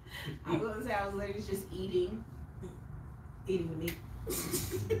 I'm gonna say I was literally just eating the meat.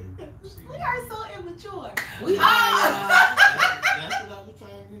 We are so immature. We are. That's what I was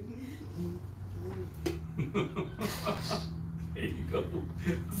trying to do. There you go.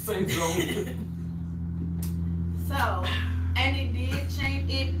 Same zone. So, and it did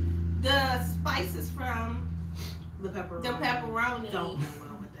change it. The spices from The pepperoni. the pepperoni Don't go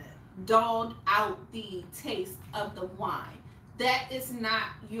wrong with that. dulled out the taste of the wine. That is not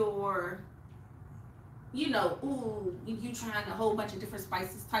your, you know, ooh, you trying a whole bunch of different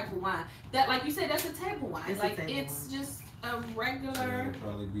spices type of wine. That, like you said, that's a table wine. It's a like table it's wine. just a regular. It'd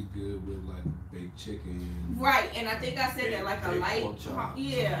probably be good with like baked chicken. Right, and I think I said that like a Baked light, pork chops.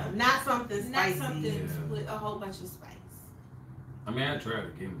 yeah, Not something not spicy. something Yeah. with a whole bunch of spice. I mean, I tried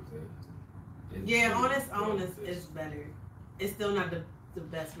again with that. Yeah, on its own is better. It's still not the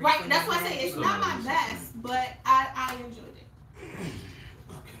best. Right, that's why I say it's So not my nice. best, but I enjoyed it.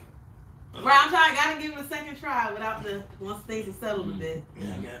 Okay. Right, I'm trying. I gotta give it a second try without the once things are settled a bit.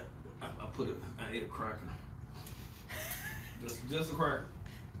 Yeah, I ate a cracker. Just a cracker.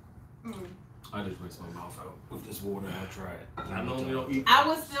 Mm. I just rinsed my mouth out with this water. I tried. I normally don't eat. I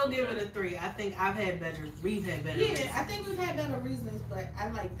would still give it a 3. I think I've had better. We've had better. Yeah, I think we've had better reasons, but I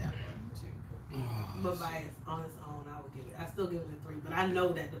like that one too. But by its on its own, I would give it. I still give it a 3. But I know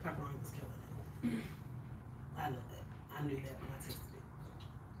that the pepperoni was killing it. I know that. I knew that when I tasted it.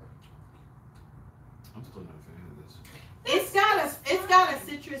 I'm still not a fan of this. It's got a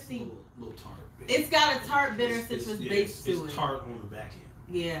citrusy. Little tart. It's got a tart, bitter It's- citrus yeah, base to It's it. tart on the back end.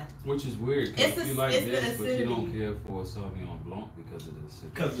 Yeah. Which is weird. It's Because the- you like it's the this, but you don't acidity. care for Sauvignon Blanc because of this.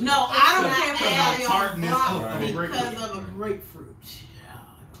 Because No, I don't care for the Sauvignon tartness Blanc of a because of a grapefruit.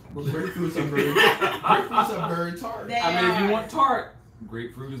 But grapefruits are very tart. They I mean, if are. you want tart,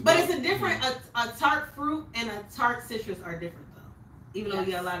 grapefruit is. But good. it's a different, a tart fruit and a tart citrus are different though. Even though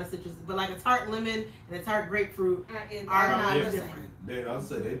you got a lot of citrus. But like a tart lemon and a tart grapefruit are not different. different. I'll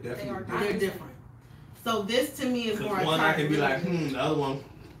say they definitely are different. They're different. So this to me is Because more a one I tart. can be fruit. like, the other one.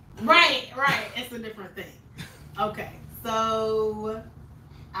 Right. It's a different thing. Okay, so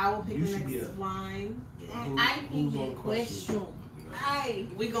I will pick You the should be next a- wine. Who's on the question? Hi.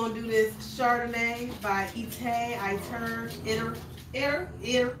 We gonna do this Chardonnay by Ite Iter. Let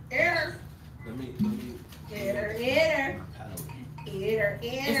me. Itter.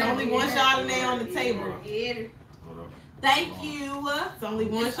 It's only one Chardonnay on the table. Hold up. Thank you. It's only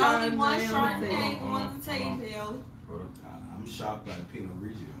one It's only one Chardonnay on the Chardonnay table. on the table. Hold up. I'm shocked by Pinot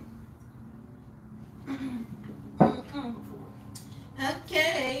Grigio. Mm-mm.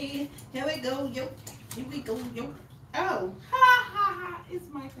 Okay, here we go, yo. Here we go, yo. Oh, ha ha ha! It's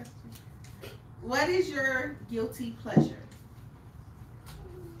my question. What is your guilty pleasure?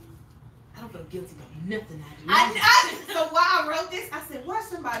 I don't feel guilty about nothing I do. So while I wrote this, I said, "What's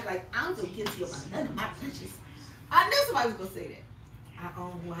somebody like? I don't feel guilty about none of my pleasures." I knew somebody was gonna say that. I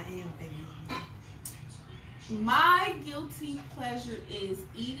own who I am, baby. My guilty pleasure is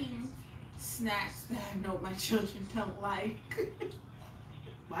eating snacks that I know my children don't like.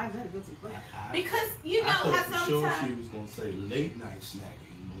 Why is that a guilty pleasure? Because you know I how thought for sure sometimes she was gonna say late night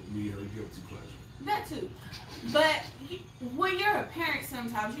snacking would be her guilty pleasure. that too. But when you're a parent,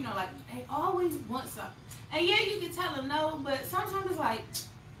 sometimes you know, like they always want something, and yeah, you can tell them no, but sometimes it's like,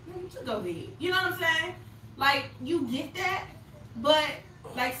 you go ahead. You know what I'm saying? Like you get that, but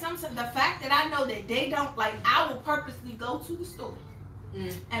like sometimes the fact that I know that they don't like, I will purposely go to the store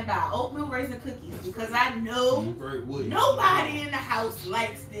and buy oatmeal raisin cookies because I know Very woody. nobody in the house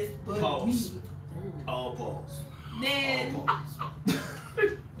likes this but me. Pause. All pause. Then All pause.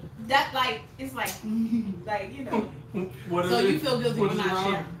 that like it's like like you know, What So is you it? feel guilty What for is it, not Ron?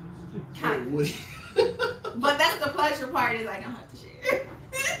 sharing? Very kind woody. but that's the pleasure part is I don't have to share.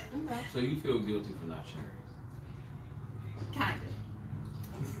 So you feel guilty for not sharing? Kind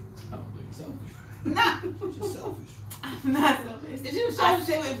I don't think so. Selfish. of. Not, She's selfish. I'm not selfish. If you were selfish,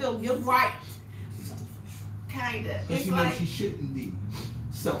 they wouldn't feel guilty. Right, Selfish. kind of. But It's she knows like she shouldn't be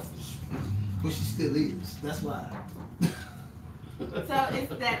selfish. But she still is. That's why. so it's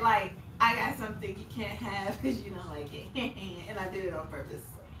that like I got something you can't have because you don't like it, and I did it on purpose,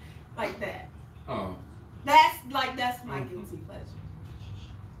 like that. Oh, That's my guilty pleasure.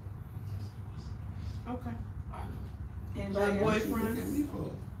 Okay. I know. Anybody Like else? boyfriend?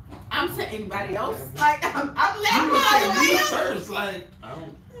 I'm saying anybody else. Like I'm letting You say me everybody else. first, like. I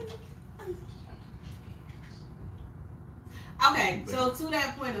don't. Okay, so to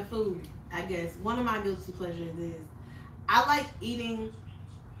that point of food, I guess one of my guilty pleasures is I like eating.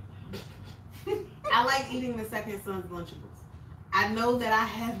 I like eating the Second Son's Lunchables. I know that I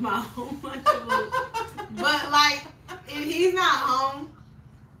have my own Lunchables, but like if he's not home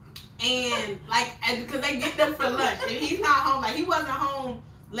and like because they get them for lunch, if he's not home, like he wasn't home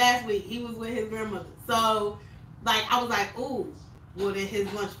last week, he was with his grandmother. So like I was like, ooh, well then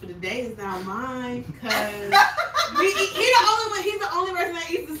his lunch for the day is now mine because he's the only person that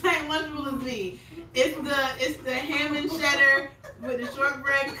eats the same Lunchable as me. It's the ham and cheddar with the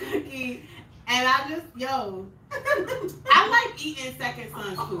shortbread cookie. And I just, I like eating second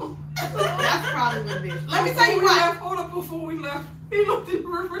son's food. That's probably what it is. Let me tell you what. Hold up, before we left, he looked in the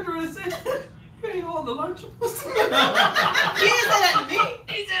refrigerator and said, "You ain't all the Lunchables." He didn't say that to me.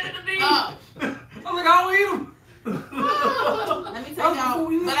 He said it to me. Oh. I'm like, I'll eat them. Let me tell y'all,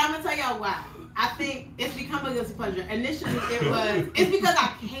 but I'm gonna tell y'all why. I think it's become a guilty pleasure. Initially, it's because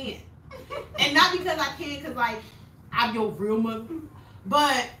I can, and not because I can because like I'm your real mother,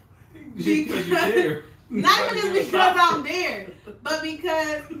 but. Because you're there. Not just because I'm there, but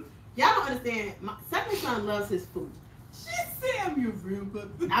because y'all don't understand. My second son loves his food. She said I'm your real mother.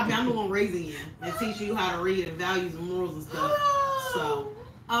 I'm the one raising you and teaching you how to read and values and morals and stuff. So,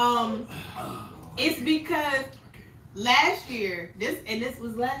 it's because last year, this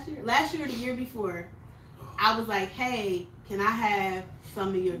was last year or the year before, I was like, hey, can I have some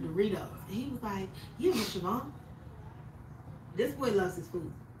of your Doritos? And he was like, yeah, Miss Siobhan. This boy loves his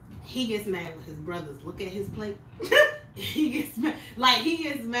food. He gets mad when his brothers look at his plate. He gets mad. Like, he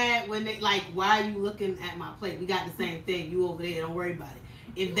gets mad when they, like, why are you looking at my plate? We got the same thing. You over there. Don't worry about it.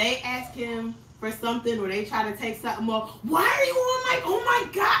 If they ask him for something or they try to take something off, why are you on my, oh my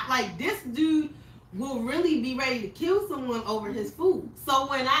God. Like, this dude will really be ready to kill someone over his food. So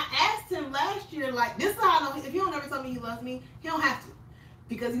when I asked him last year, like, this is how I know, if he don't ever tell me he loves me, he don't have to.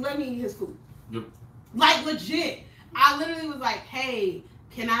 Because he let me eat his food. Yep. Like, legit. I literally was like, hey,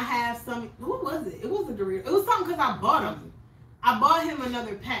 can I have some? What was it? It wasn't Doritos. It was something because I bought him. I bought him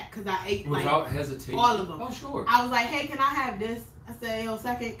another pack because I ate without hesitation. All of them. Oh, sure. I was like, hey, can I have this? I said, yo,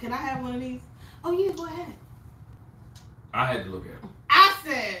 second, can I have one of these? Oh, yeah, go ahead. I had to look at him. I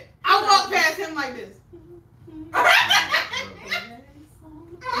said, I walked past him like this.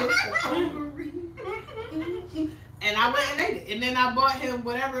 And I went and ate it. And then I bought him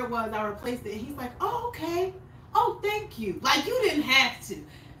whatever it was. I replaced it. And he's like, oh, okay. Oh, thank you. Like, you didn't have to.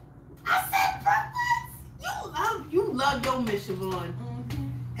 I said, you love your Miss Siobhan.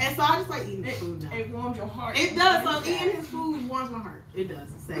 And so I just like eating food now. It warms your heart. It does. So eating his food warms my heart. It does.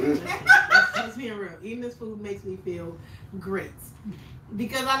 That's just being real. Eating his food makes me feel great.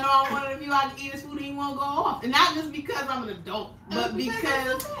 Because I know I'm one of the few I can eat his food and he won't go off. And not just because I'm an adult, but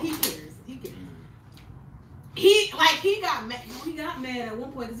because he cares. He cares. He got mad. He got mad at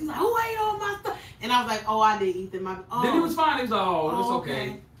one point because he's like, "Oh, I ate all my stuff," and I was like, "Oh, I did eat them." Then he was fine. He was like, "Oh, it's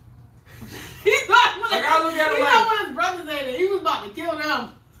okay." He's like, I look at him you like, know when his brothers ate it, he was about to kill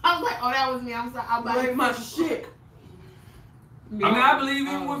them. I was like, "Oh, that was me." I'm sorry. I'm like, my shit. I mean, I believe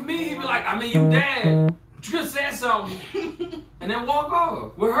even with me, he'd be like, "I mean, you dad, you just said something," and then walk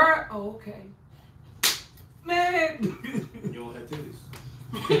off. With her, oh, okay, man. You don't have titties.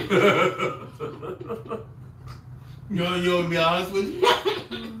 You want to be honest with you?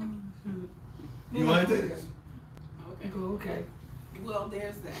 You want to take this? Okay. Well,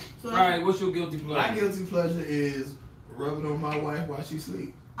 there's that. So all right, what's your guilty pleasure? My guilty pleasure is rubbing on my wife while she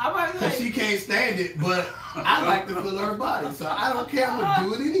sleeps. Because Cause she can't stand it, but I like to feel her body, so I don't care. I'm gonna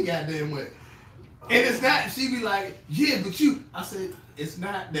do it any goddamn way. And it's not. She be like, "Yeah, but you." I said, "It's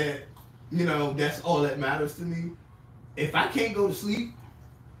not that. That's all that matters to me. If I can't go to sleep,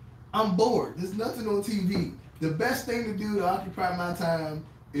 I'm bored. There's nothing on TV. The best thing to do to occupy my time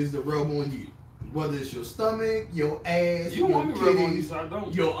is to rub on you. Whether it's your stomach, your ass, You your want me to rub on you, titties, so I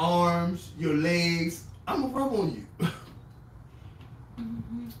don't. your arms, your legs. I'm gonna rub on you."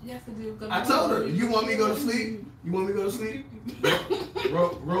 yes, I do. I told her, "You want me to go to sleep? You want me to go to sleep?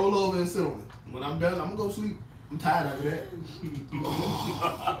 Roll over and sit on it. When I'm done, I'm gonna go to sleep. I'm tired of that."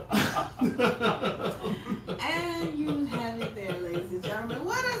 And you have it there, ladies and gentlemen.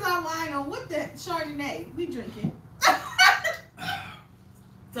 What is our wine on? What that Chardonnay we drinking?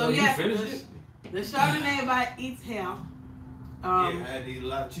 So yes, the Chardonnay by Eats Hell. Yeah, I had to eat a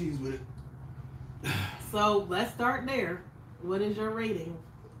lot of cheese with it. So let's start there. What is your rating?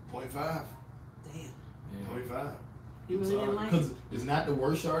 0.5. Damn. 0.5. You really didn't like it? Because it's not the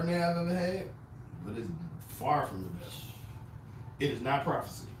worst Chardonnay I've ever had, but it's far from the best. It is not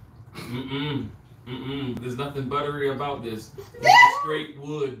prophecy. There's nothing buttery about this. This is straight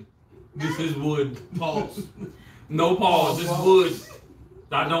wood. This is wood. Pause. No pause. This is wood.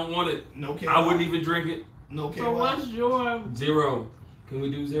 I don't want it. No KY. I wouldn't even drink it. No KY. So what's your 0. Can we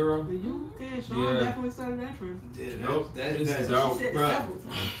do 0? You can. Sean Yeah. definitely started that trend. Yeah, Nope. that, This that, is that, out. She said it Bruh. several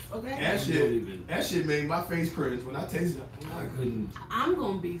times. Okay. that shit made my face cringe when I tasted it. I couldn't. I'm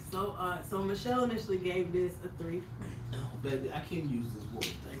gonna be so. So Michelle initially gave this a 3. No, baby, I can't use this word.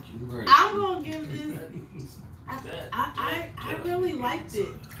 Thank you. Right. I'm gonna give this. I really liked it.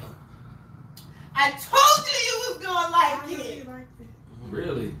 I told you was gonna I like really it. liked it.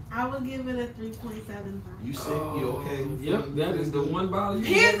 Really? I would give it a 3.75. You sick? You okay? Yep, that is the one bottle you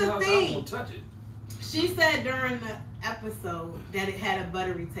Here's have in the house, thing. I won't touch it. She said during the episode that it had a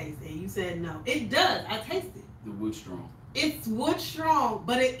buttery taste, and you said no. It does. I tasted. The wood strong. It's wood strong,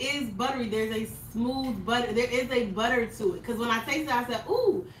 but it is buttery. There's a smooth butter. There is a butter to it. Because when I tasted it, I said,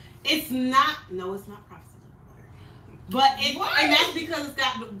 ooh, it's not. No, it's not processed butter. But it, and that's because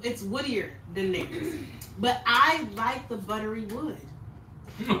it's woodier than theirs. But I like the buttery wood.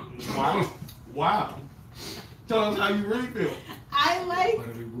 Wow. Tell us how you really feel. I like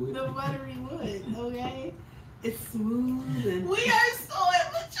Buttery wood. the buttery wood. Okay, it's smooth and We are so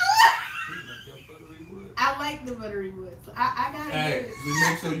immature. I like the buttery wood. So I gotta Hey, give it.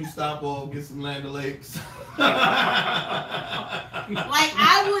 just make sure you stop off, get some Land O'Lakes. Like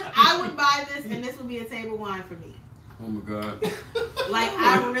I would buy this, and this would be a table wine for me. Oh my God. Like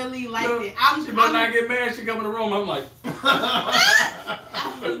I really liked it. She might not get mad. She come in the room. I'm like,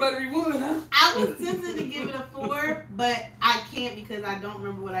 it's buttery wood, huh? I was tempted to give it a 4, but I can't because I don't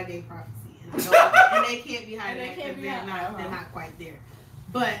remember what I gave Prophecy, and they can't be higher And than they that can't because be high. they're not quite there.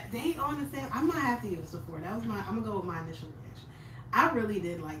 But they on the same. I might have to give this a 4. That was I'm gonna go with my initial reaction. I really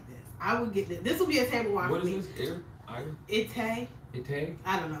did like this. I would get this. This would be a table wine What for is me. this? Air? Iron? Ite. Ite?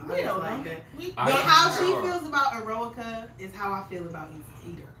 I don't know. We I just don't like know. that. We, I- But how she Sure. feels about Eroica is how I feel about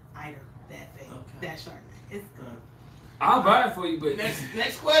Eater, that thing, Okay. that Chardonnay. It's good. I'll buy it for you, but Next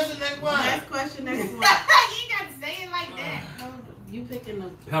question, next one. Next question, next one. you got to say it like that. You picking the.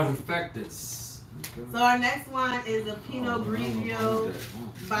 Perfectus. So our next one is a Pinot Grigio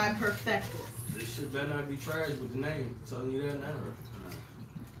by Perfectus. This shit better not be trash with the name. I'm telling you that now.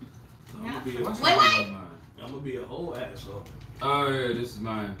 I'm gonna be a, What's Wait, wrong wait. with mine? I'm gonna be a whole asshole. Oh yeah, this is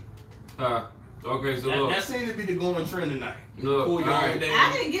mine. Okay, so That look, seems to be the going trend tonight. look. Pull All your right.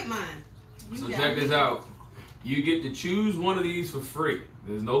 damn- I didn't get mine. You So got check it. this out. You get to choose one of these for free.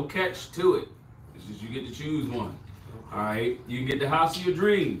 There's no catch to it. It's just you get to choose one. All right. You can get the house of your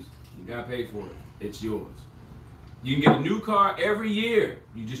dreams. You gotta pay for it. It's yours. You can get a new car every year.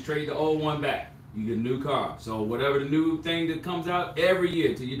 You just trade the old one back. You get a new car. So whatever the new thing that comes out every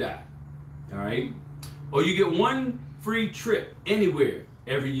year till you die. All right. Or you get one free trip anywhere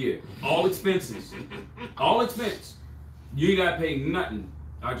every year. All expenses. All expense. You ain't gotta pay nothing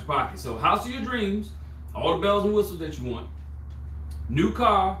out your pocket. So house of your dreams, all the bells and whistles that you want, new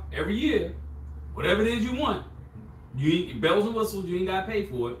car every year, whatever it is you want. You ain't, bells and whistles, you ain't gotta pay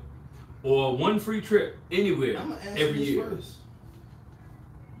for it. Or one free trip anywhere I'm gonna answer every this year. first.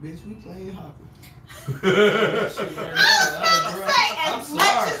 Bitch, we playing hockey. I'm as much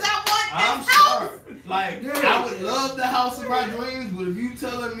as I want I'm this house. sorry. Like, I would love the house of my dreams, but if you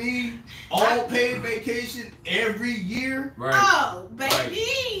telling me all paid vacation every year, Right, Oh,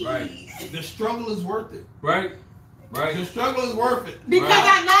 baby. Right. the struggle is worth it. right, The right. struggle is worth it. Because Right.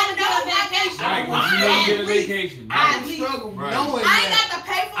 I know to get a vacation. Right, Why? 'cause you don't get a At least- vacation. I Right. would struggle Right. knowing I ain't that got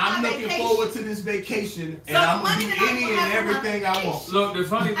to pay for I'm my looking vacation. forward to this vacation and So I'm money gonna do that I'm any gonna and have for my everything I want. Look, the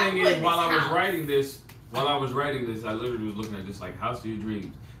funny thing is, while I was House. writing this, I literally was looking at this like house of your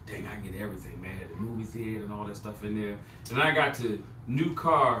dreams. Dang, I get everything, man. The movie theater and all that stuff in there. And I got to new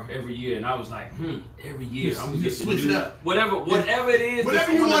car every year, and I was like, every year I'm gonna You get switch the new, it up. whatever it is. Whatever that's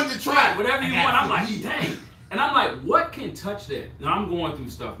you on the- wanted to try. Whatever you I want. got I'm like, to leave. dang. And I'm like, what can touch that? And I'm going through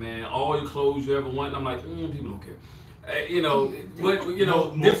stuff, man. All your clothes you ever want. And I'm like, people don't care.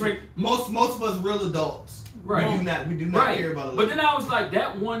 Different. Most of us real adults. Right. We do not Right. care about it. But then I was like,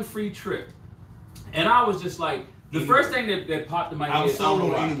 that one free trip. And I was just like, the first thing that popped in my I head. was sold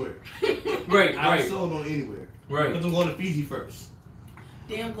on why. anywhere. Right, I was right, sold on anywhere. right, Because I'm going to Fiji first.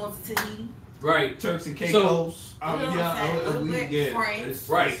 Damn, go to Tahiti. right. Turks and So- Caicos. Little bit France.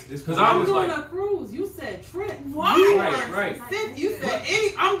 Right. It's Because cool. I I'm was doing like, a cruise. You said trip. Why? Right. You said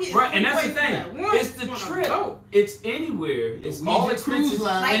any. I'm getting. right, and that's the two thing. places at once. It's the Wanna trip. go. It's anywhere. It's We all the cruise expenses.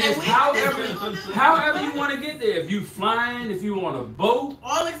 line. Like And that it's we- however that's what we gonna do. however you want to get there. If you flying, if you on a boat,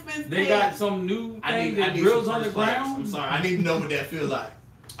 All expense they paid. got some new I thing need that drills some on the first class. ground. I'm sorry. I need to know what that feels like.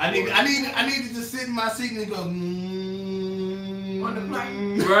 I need to just sit in my seat and go. On the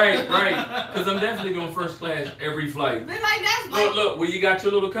plane. Right. Because I'm definitely going first class every flight. They like that's like Look, where you got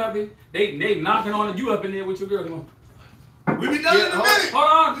your little cubby, they knocking on it. You up in there with your girl. Come on. We be done in a minute. Hold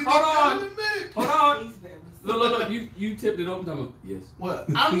on, We hold be done on, in a minute. hold on. He's very Look, you tipped it over. Talking, yes. What?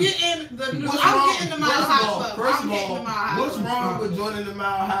 I'm getting the Mile What's High wrong? Club. First I'm of getting all, the Mile High what's Club. wrong with joining the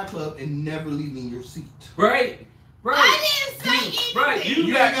Mile High Club and never leaving your seat? Right. I didn't say anything. Right. You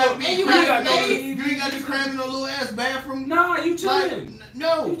ain't got no. you ain't got to cram in a little ass bathroom. Nah, you chilling.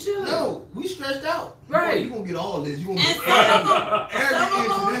 No, You chilling. no, we stretched out. Right. You gonna get all this. You gonna And get some every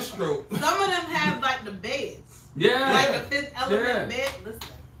inch of of this stroke. Some of them have like the beds. Yeah. Like the fifth element Yeah. bed.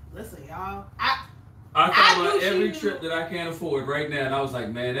 Listen, y'all. I thought I about knew she every knew. trip that I can't afford right now, and I was like,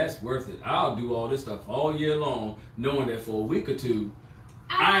 man, that's worth it. I'll do all this stuff all year long, knowing that for a week or two,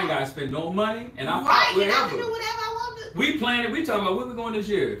 I ain't gotta spend no money, and I'll pop Right, and I can do wherever. whatever I want to. We planning. We talking about where we going this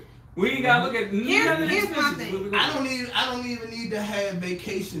year. We ain't gotta look at none of the Here's my expenses. thing. Where we going. I don't even need to have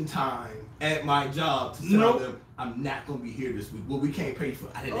vacation time at my job to tell Nope. them I'm not gonna be here this week. Well, we can't pay for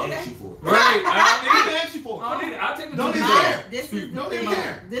it. I didn't Okay. ask you for it. Right. I didn't ask you for it. I need it. I'll take the Don't two even days. care. This is the Don't thing. even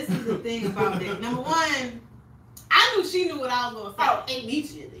care. This is the thing about that. Number one, I knew she knew what I was gonna say.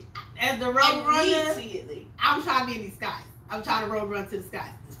 Immediately. As the road runner, Immediately. I'm trying to be in these skies. I'm trying to road run to the skies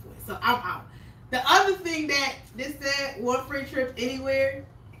at this point. So I'm out. The other thing that this said, one free trip anywhere.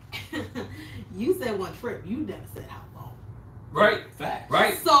 You said one trip. You never said how long. Right. Facts.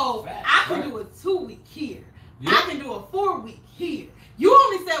 Right. So Facts. I can Right. do a 2-week here. Yep. I can do a 4-week here. You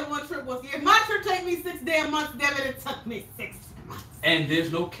only said one trip once a year. If my trip take me 6 damn months, damn it took me 6 months. And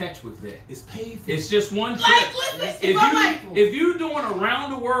there's no catch with that. It's paid for. It's just one trip. Like, listen, If I'm like, you doing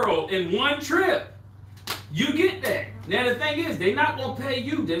around the world in one trip, you get that. Now the thing is, they're not gonna pay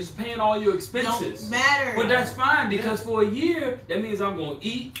you. They're just paying all your expenses. don't matter. But that's fine because for a year, that means I'm gonna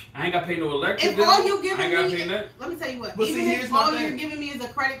eat. I ain't gotta pay no electric If bill. all you I ain't giving gotta me, pay nothing. let me tell you what. But Even see, if here's my all you're thing. giving me is a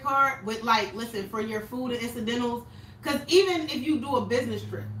credit card with like, listen, for your food and incidentals, because even if you do a business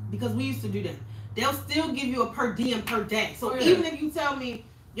trip, because we used to do that, they'll still give you a per diem per day. So Oh, yeah. even if you tell me,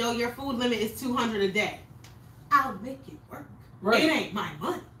 yo, your food limit is $200 a day, I'll make it work. Right. It ain't my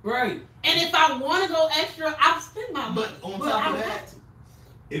money. Right. And if I want to go extra, I'll spend my money. But on But top I of don't that, have to.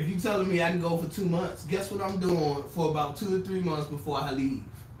 if you telling me I can go for 2 months, guess what I'm doing for about 2 or 3 months before I leave?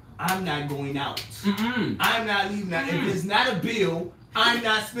 I'm not going out. Mm-mm. I'm not leaving out. If it's not a bill, I'm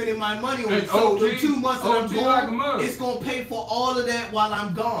not spending my money on it. And So the OG 2 months that I'm OG like a mug. gone, it's gonna pay for all of that while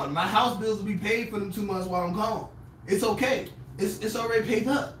I'm gone. My house bills will be paid for them 2 months while I'm gone. It's okay. It's already paid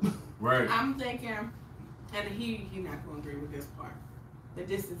up. Right. I'm thinking, and he not gonna agree with this part, but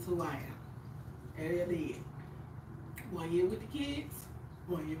this is who I am. Area did. 1 year with the kids,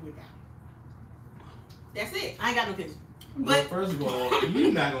 1 year without. That's it. I ain't got no kids. But But first of all,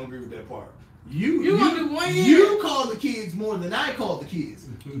 you're not gonna agree with that part. You gonna do 1 year? You call the kids more than I call the kids.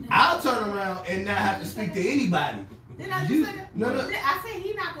 I'll turn around and not have to speak to anybody. Did I You- just say that? no, no. I said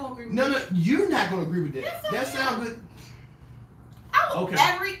he not gonna agree with No, me. no, you're not gonna agree with that. Yes, I That am. sounds good. Oh, Okay.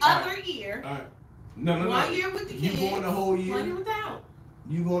 every All other year, All right. No, no, no. 1 year with the You kids, going the whole 1 year year? without.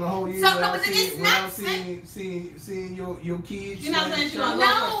 You going the whole year? So, no, without but it's seeing- not without seeing your kids. You're not saying she No, gonna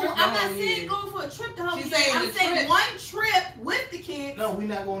slash go for a child? trip I'm the not whole saying year. go for a trip the whole She's year. saying I'm the saying trip. one trip with the kids. No, we're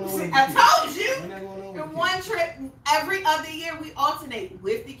not going nowhere. with I the kids. told you. We're not going nowhere. And with the one kids. trip every other year we alternate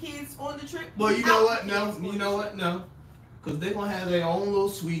with the kids on the trip. Well, you know without what? the No, kids on you the know trip. what? No, because they're gonna have their own little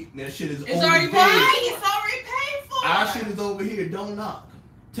suite. And that shit is It's already paid. Right, it's already paid for. Our shit is over here. Don't knock.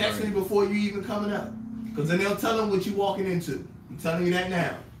 Text me before you even coming up, because then they'll tell them what you walking into. I'm telling you that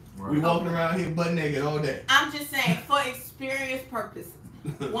now. We walking around here butt naked all day. I'm just saying for experience purposes.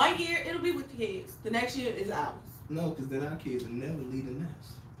 1 year it'll be with the kids. The next year is ours. No, because then our kids will never leave the nest.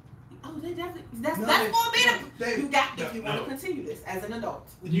 Oh, they definitely. That's No, that's they- gonna be the. they- You got if you no. want to continue this as an adult.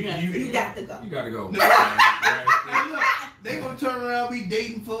 You got to go. You gotta go. No. Hey, look, they gonna turn around and be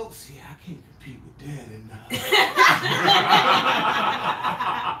dating folks. Yeah, I can't compete with that and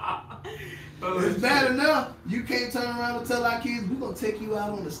it's bad enough. You can't turn around and tell our kids we're gonna take you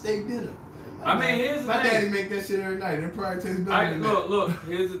out on a steak dinner. I mean, here's the my thing. daddy make that shit every night. It probably tastes better than that. Look,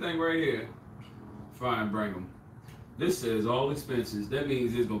 here's the thing right here. Fine, bring them. This says all expenses. That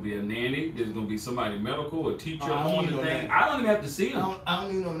means there's gonna be a nanny, there's gonna be somebody medical, a teacher I don't on need the no thing. nanny. I don't even have to see them. I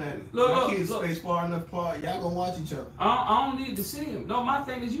don't even know that. Look, My look, kids look. space far enough apart. Y'all gonna watch each other. I don't need to see him. No, my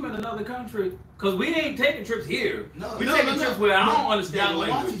thing is you in another country. Cause we ain't taking trips here. No, We taking trips where I don't understand Y'all the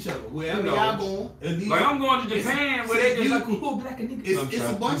gonna watch language. each other. Wherever You know. y'all going. At least Like I'm going to It's- Japan where they just you- like, oh, black and niggas. it's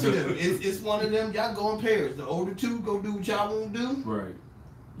a bunch of them. It's one of them. Y'all go in pairs. The older two go do what y'all want to do. Right.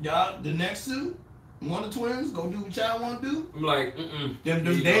 Y'all, the next two, one of the twins, go do what y'all want to do. I'm like, mm-mm. Them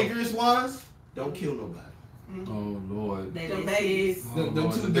There you go. dangerous ones, don't kill nobody. Oh Lord. They The just babies. Oh, The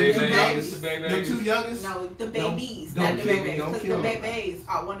Lord. two The babies. youngest, The the babies. two youngest. No, the babies, Don't not the kill- babies. don't Because kill the them. babies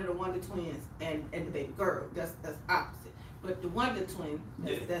are one of the wonder twins and the baby girl. That's opposite. But the wonder twin,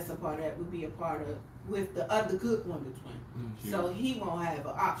 that's a part of that would be a part of with the other good Wonder Twin. So he won't have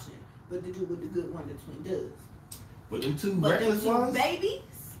an option but to do what the good Wonder Twin does. But them two But reckless them two ones? babies,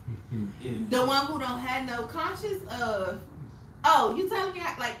 the one who don't have no conscience of, oh, you telling me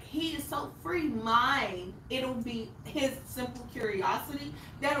like he is so free mind, it'll be his simple curiosity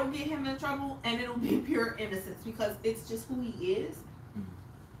that'll get him in trouble, and it'll be pure innocence because it's just who he is.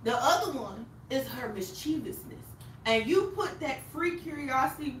 The other one is her mischievousness, and you put that free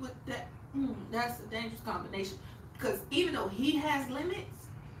curiosity with that. That's a dangerous combination because even though he has limits,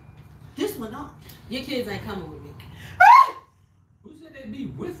 this one don't. Your kids ain't coming with me. Who said they'd be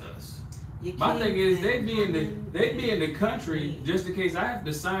with us? Your My kids thing is ain't they be in the country just in case I have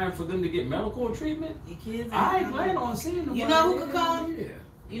to sign for them to get medical treatment. Your kids ain't I ain't coming. planning on seeing them. You know who could come? Yeah.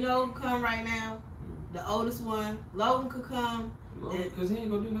 You know who come right now? The oldest one, Logan, could come. Because he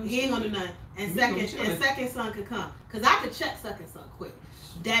ain't gonna do nothing. He ain't gonna do nothing. And second son could come. Cause I could check second son quick.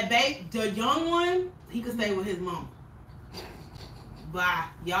 That the young one, he could stay with his mom. Bye.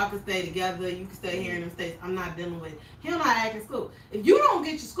 Y'all can stay together. You can stay here in the States. I'm not dealing with it. He'll not act in school. If you don't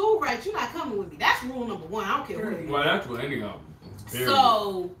get your school right, you're not coming with me. That's rule number one. I don't care who you are. Well, that's what anyhow.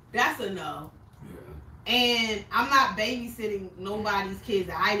 So that's a no. Yeah. And I'm not babysitting nobody's kids.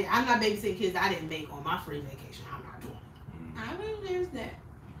 I'm not babysitting kids I didn't make on my free vacation. I'm not doing it. I mean, there's that.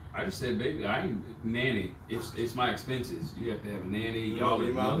 I just said, baby, I ain't nanny. It's my expenses. You have to have a nanny. You Y'all know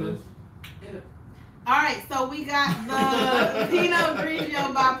live what I mean? mothers. All right, so we got the Pinot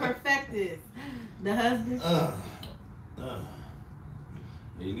Grigio by Perfectus. The husband.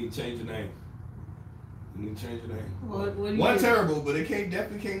 You need to change your name. You need to change your name. What do you One do? terrible, but it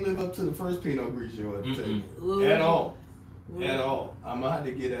definitely can't live up to the first Pinot Grigio at the table. Ooh. At all. Ooh. At all. I'm gonna have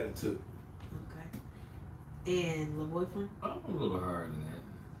to get at it too. Okay. And the boyfriend? I'm a little higher than that.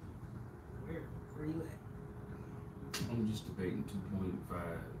 Where you at? I'm just debating 2.5,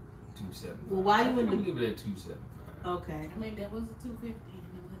 2.75. Well, why you I'm in the? gonna give it at 2.75. Okay. I mean, that was a 250.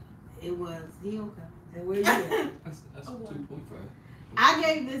 It was. He okay. And where you at? That's 2.5. I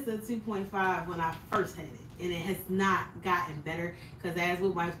gave this a 2.5 when I first had it, and it has not gotten better because as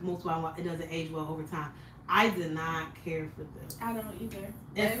with most wine, it doesn't age well over time. I did not care for this. I don't either.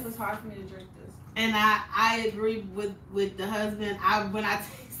 It was hard for me to drink this. And I agree with the husband. When I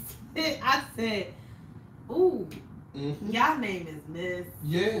tasted it, I said, "Ooh, y'all name is Miss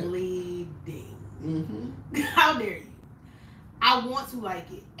Bleeding. How dare you? I want to like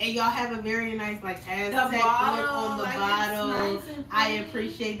it, and y'all have a very nice like Aztec look on the bottle. Nice, I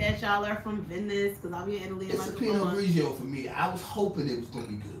appreciate that y'all are from Venice because I'll be in Italy. It's a Pinot Grigio for me. I was hoping it was gonna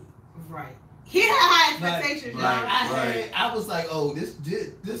be good. Right. He had high expectations, y'all. I was like, oh, this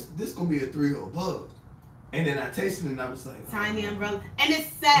gonna be a 3 or above. And then I tasted it and I was like, Tiny Umbrella. And it's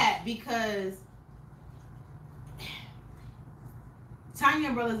sad because Tiny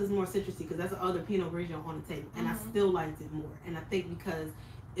Umbrellas is more citrusy because that's the other Pinot Grigio on the table. And I still liked it more. And I think because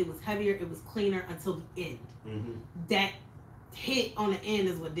it was heavier, it was cleaner until the end. That hit on the end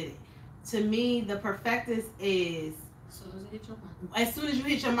is what did it. To me, the Perfectus is as soon as you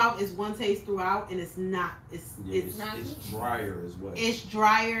hit your mouth, it's one taste throughout, and it's not. It's drier as well. It's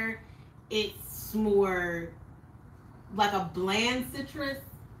drier. It's more like a bland citrus.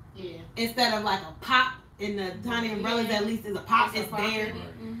 Yeah. Instead of like a pop in the Tiny Umbrellas, at least is a pop. It's there. Right.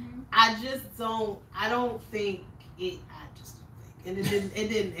 I just don't. I don't think it. I just don't think, and it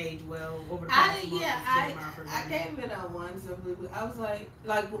didn't age well over the past month. I gave it a 1 simply. I was like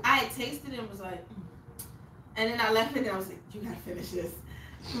I had tasted it and was like. And then I left it and I was like, you gotta finish this.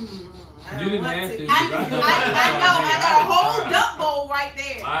 You didn't have to. I know, I got a whole duck bowl right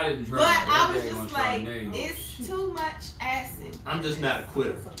there. I didn't try. But I was just like, it's too much acid. I'm just not a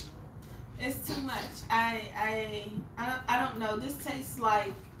quitter. It's too much. I don't know. This tastes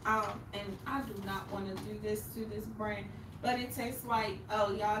like, and I do not want to do this to this brand, but it tastes like,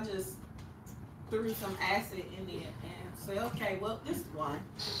 oh, y'all just threw some acid in there and say, okay, well, this one.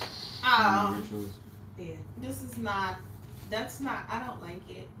 Yeah, this is not. That's not. I don't like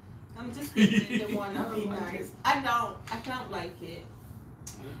it. I'm just thinking the one to be nice. I don't like it.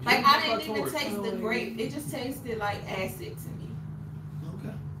 Like I didn't even taste the grape. It just tasted like acid to me.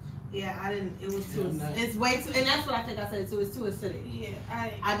 Okay. Yeah, I didn't. It was too. It's way too. And that's what I think I said too. It's too acidic. Yeah,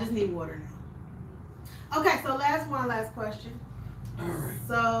 I just need water now. Okay, so last question. All right.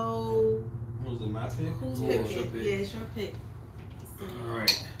 So. Was it my pick? Who's picking? Yeah, it's your pick. All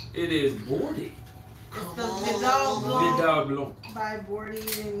right. It is Bordy. It's the Vidal Blanc by Bordy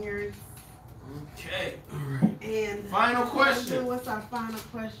and yours. Okay. All right. And final question. What's our final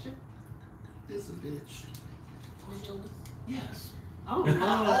question? This a bitch. Yes. Oh no!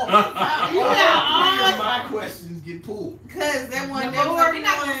 You got my questions get pulled. Because that one, we're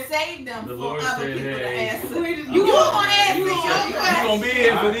not gonna save them The for Lord other said, people to hey. answer. You gonna answer You your gonna be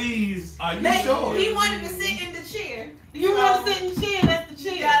here for these. Are you Like, sure? he wanted to sit in the chair. You want to sit in the chair? That's the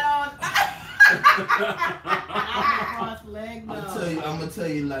He chair. got on. Cross leg. I'm gonna tell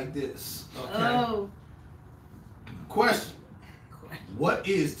you like this. Okay. Oh. Question. What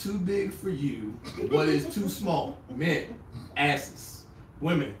is too big for you? What is too small? Men, asses.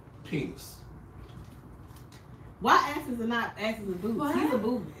 Women, penis. Why asses are not asses and boobs? What? He's a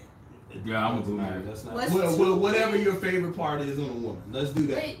boob man. Yeah, I'm a boob Nah, man. that's not. What's Well, whatever your favorite part is on a woman. Let's do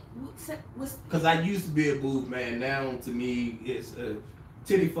that. Wait, what's Because I used to be a boob man. Now, to me, it's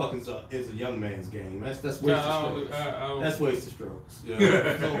titty fucking is a young man's game. That's wasted strokes. That's wasted strokes. Yeah.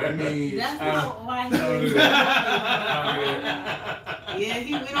 So, I mean, That's not why he don't do Yeah,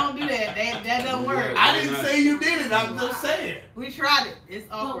 we don't do that. That don't work. I didn't say you did it. I'm just saying. We tried it. It's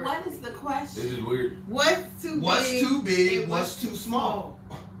but awkward. what is the This question? is weird. What's too What's big? too big? and What's too small?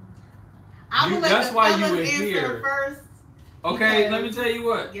 I will let That's the why you fellas were answer here. first. Okay, Because- let me tell you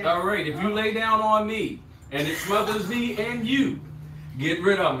what. Yes. All right, if you lay down on me and it smothers me and you, get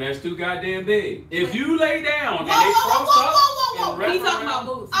rid of them. That's too goddamn big. If you lay down and they cross up and wrap He talking around- about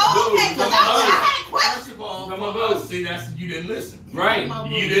boobs. Oh, okay, Boobs, because come I on. had a question. First of all, Come on, for us, boobs. see, that's you didn't listen. Right, Talking about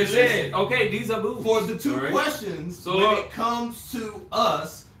you boobs. just said, okay, these are boobs. For the two All right. questions, So when look. it comes to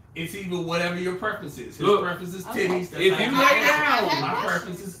us, it's either whatever your preference is. His Look. preference is Okay. titties. That's If how you I- lay down, my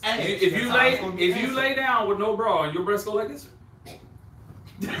preference is ass. If That's you how it's gonna be lay answered. down with no bra and your breasts go like this,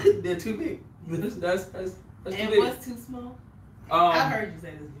 they're too big. That's too And big. what's too small? I heard you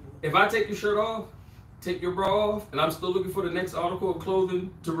say this before. If I take your shirt off, take your bra off, and I'm still looking for the next article of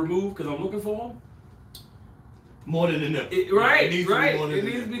clothing to remove because I'm looking for them, More than enough. right, It needs to be right. more than It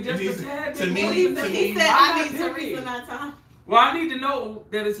needs to enough. be It just needs a tad to bit me, more. He to said, me, I I'm need not Teresa picky. not time. Well, I need to know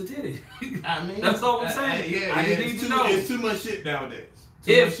that it's a titty. I mean, That's all I'm saying. Yeah, I just it's need to too, know. It's too much shit nowadays.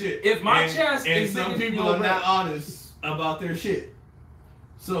 Too much shit. If my And- chest and is some bigger than people your are not breast. honest about their shit.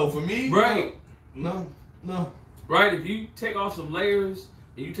 So for me, Right, no. right. If you take off some layers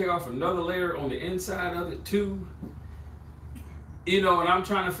and you take off another layer on the inside of it too, and I'm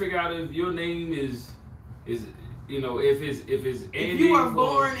trying to figure out if your name is if it's Andy. If you were or-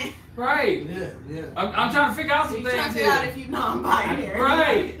 born in, right. Yeah. I'm trying to figure out some You trying to things figure out here. if you non-binary.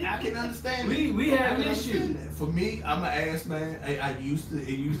 Right. I can understand it. We have I an can issue. understand that. For me, I'm an ass man. It used to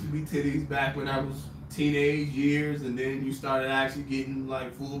be titties back when I was teenage years, and then you started actually getting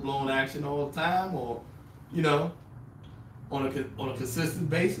like full blown action all the time, or on a consistent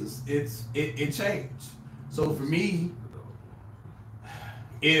basis. It changed. So for me,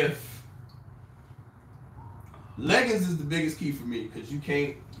 if leggings is the biggest key for me, because you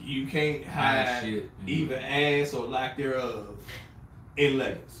can't hide shit. either ass or lack thereof in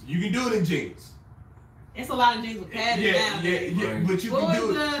leggings. You can do it in jeans. it's a lot of jeans with padding Yeah, nowadays. Right. but you What can was do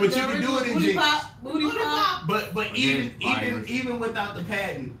it. the- But the you can do it in booty jeans. pop? Booty pop? But Again, fires. even without the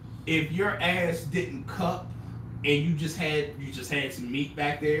padding, if your ass didn't cup and you just had some meat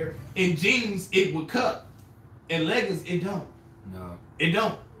back there, in jeans it would cup. In leggings it don't. No. It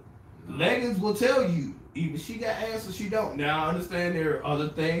don't. Leggings will tell you either she got ass or she don't. Now I understand there are other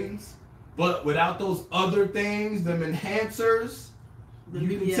things, but without those other things, them enhancers, you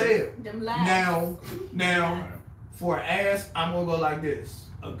can tell. Them lies. Now, for ass, I'm gonna go like this.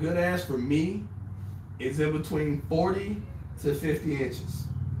 A good ass for me is in between 40 to 50 inches.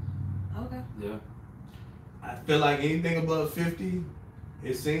 Okay. Yeah. I feel like anything above 50,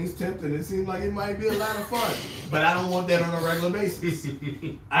 it seems tempting. It seems like it might be a lot of fun, but I don't want that on a regular basis.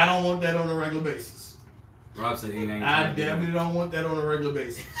 I don't want that on a regular basis. Rob said he ain't. I definitely don't want that on a regular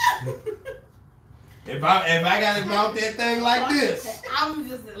basis. If I gotta mount that thing like this, I'm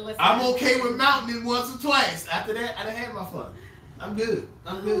just listening. I'm okay with mounting it once or twice. After that, I done had my fun. I'm good.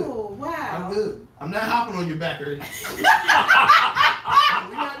 I'm good. Oh, wow. I'm good. I'm not hopping on your back or anything. We're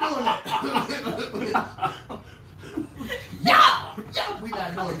not doing that. Yeah, we're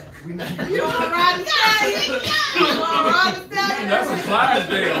not doing that. We're not doing You don't that. ride the stallion? You don't ride the stallion? That's a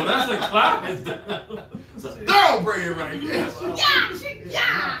Clydesdale. That's a Clydesdale. It's a thoroughbred right there.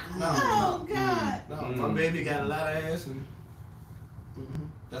 Yeah. No. Oh, God. No, my baby got a lot of ass, and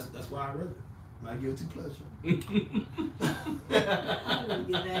that's why I read it. My guilty pleasure. I'm gonna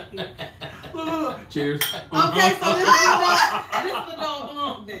get back here. Cheers. Okay, so this is the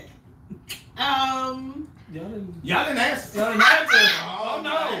dog thing. Y'all didn't answer. Y'all didn't answer. Oh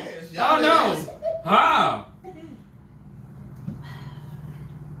no. Oh no. How?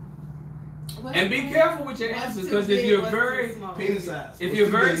 And be careful with your answers, because if you're very Penis size. If What's you're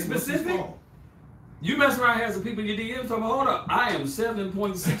too very big, what's too specific, small? You mess around and have some people in your DMs talking, hold up, I am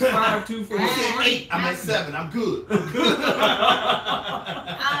 7.65246. I said 8. I'm at 7. I'm good.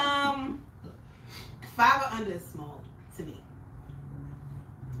 5 or under is small to me.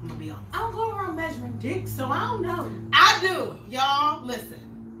 I'm gonna be honest. I don't go around measuring dicks, so I don't know. I do. Y'all, listen.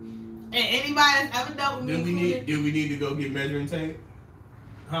 And anybody that's ever dealt with me, do we need to go get measuring tape?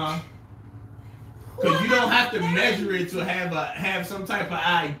 Huh? Because you don't have to measure it to have some type of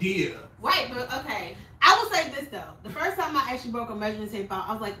idea. Right, but okay. I will say this though. The first time I actually broke a measuring tape out,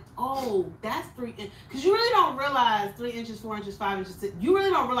 I was like, oh, that's 3 inches. Because you really don't realize 3 inches, 4 inches, 5 inches, 6. You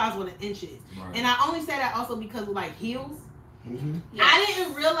really don't realize what an inch is. Right. And I only say that also because of like heels. Mm-hmm. Yes. I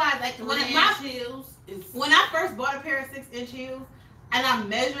didn't realize like when I first bought a pair of 6-inch heels and I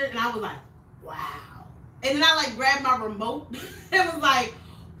measured and I was like, wow. And then I like grabbed my remote. It was like,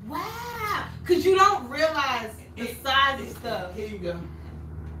 wow. Because you don't realize the size of stuff. Here you go.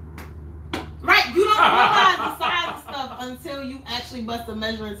 Right, you don't realize the size of stuff until you actually bust the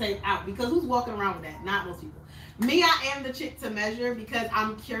measuring tape out. Because who's walking around with that? Not most people. Me, I am the chick to measure because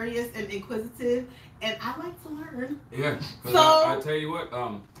I'm curious and inquisitive, and I like to learn. Yeah. So I tell you what,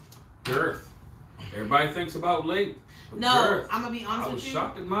 girth. Everybody thinks about length. No, girth. I'm gonna be honest I was with you.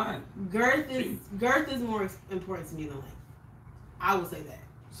 shocked at mine. Girth is more important to me than length. I will say that.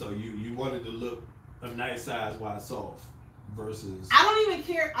 So you wanted to look a nice size while soft versus. I don't even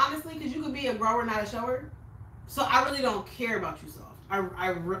care honestly because you could be a grower, not a shower. So I really don't care about you soft.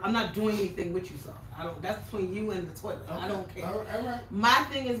 I'm not doing anything with you soft. I don't. That's between you and the toilet. Okay. I don't care. All right. My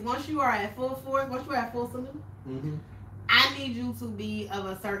thing is once you are at full force, once you are at full salute, I need you to be of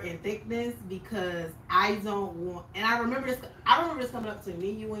a certain thickness because I don't want. And I remember this coming up to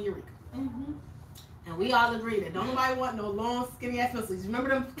me, you, and Eureka. Mm-hmm. And we all agree that don't nobody want no long, skinny ass pencils. You remember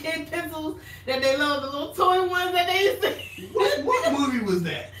them kid pencils that they love, the little toy ones that they used to. What movie was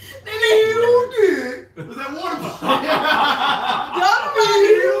that? You did. Was that Waterfall?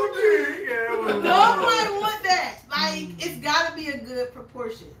 Nobody want that. Like, it's got to be a good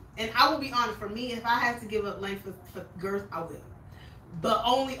proportion. And I will be honest, for me, if I have to give up length for girth, I will. But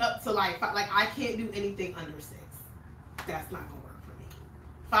only up to like I can't do anything under 6. That's not gonna work for me.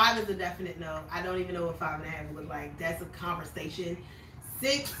 5 is a definite no. I don't even know what 5.5 would look like. That's a conversation.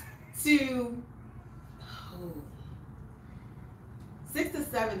 6 to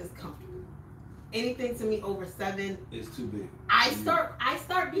 7 is comfortable. Anything to me over 7 is too big. I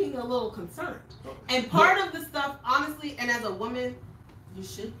start being a little concerned. And part of the stuff, honestly, and as a woman, you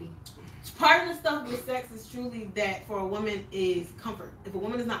should be. Part of the stuff with sex is truly that for a woman is comfort. If a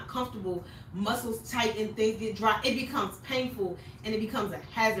woman is not comfortable, muscles tighten, things get dry, it becomes painful and it becomes a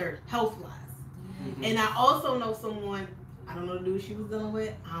hazard health-wise. Mm-hmm. And I also know someone, I don't know the dude she was dealing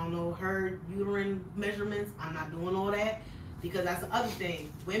with, I don't know her uterine measurements, I'm not doing all that because that's the other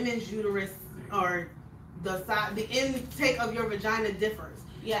thing. Women's uterus or the intake of your vagina differs.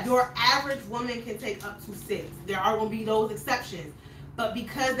 Yes. Your average woman can take up to 6. There are going to be those exceptions. But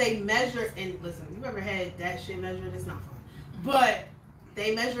because they measure, and listen, if you ever had that shit measured, it's not fun. But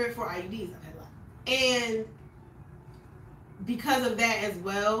they measure it for IUDs. I've had a lot. And because of that as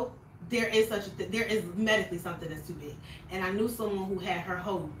well, there is there is medically something that's too big. And I knew someone who had her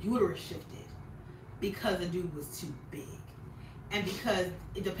whole uterus shifted because the dude was too big. And because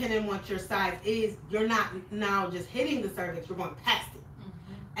depending on what your size is, you're not now just hitting the cervix, you're going past it.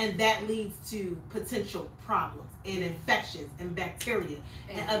 And that leads to potential problems and infections and bacteria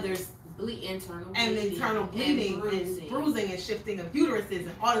and others internal bleeding and bruising and shifting of uteruses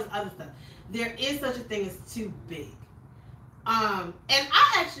and all this other stuff. There is such a thing as too big. And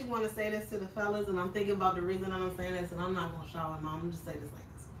I actually want to say this to the fellas, and I'm thinking about the reason I'm saying this, and I'm not going to shower them. I'm going to just say this like this.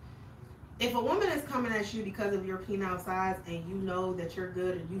 If a woman is coming at you because of your penile size and you know that you're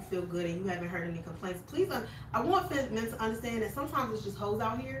good and you feel good and you haven't heard any complaints, please, I want men to understand that sometimes it's just hoes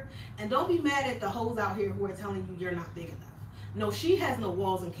out here. And don't be mad at the hoes out here who are telling you you're not big enough. No, she has no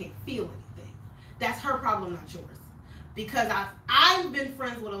walls and can't feel anything. That's her problem, not yours. Because I've been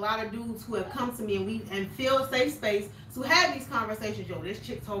friends with a lot of dudes who have come to me and feel a safe space to have these conversations. Yo, this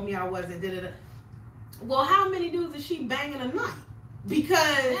chick told me I wasn't, da-da-da. Well, how many dudes is she banging a night?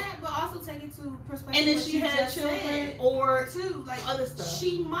 Because but also take it to perspective. And then she had children or too, like other stuff.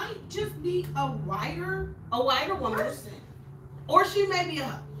 She might just be a wider woman person. Or she may be a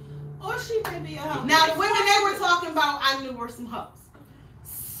hoe. Now the women they were talking about I knew were some hoes.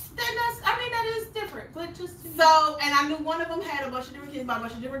 That is different. But just so, and I knew one of them had a bunch of different kids by a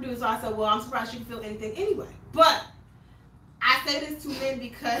bunch of different dudes, so I said, well, I'm surprised she can feel anything anyway. But I say this to men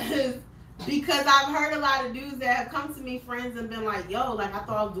because I've heard a lot of dudes that have come to me, friends, and been like, yo, like I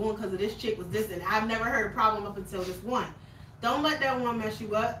thought I was doing because of this chick was this, and I've never heard a problem up until this one. Don't let that one mess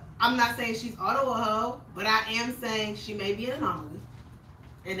you up. I'm not saying she's auto a hoe, but I am saying she may be an anomaly.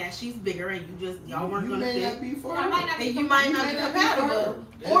 And that she's bigger and y'all weren't going to fit. And you might not be compatible.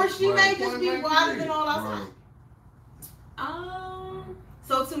 Or she may just be wider than all outside.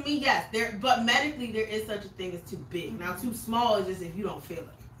 So to me, yes, but medically there is such a thing as too big. Now too small is just if you don't feel it.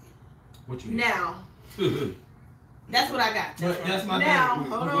 What you mean? Now that's what I got. That's my now,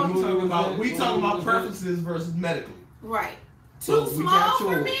 thing. hold on. We talking about preferences versus medically. Right. So Too we small got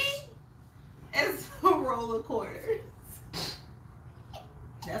for yours. me is a roller quarter.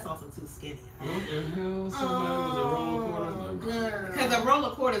 That's also too skinny. What the hell? Somebody was a roller quarter? Because a roll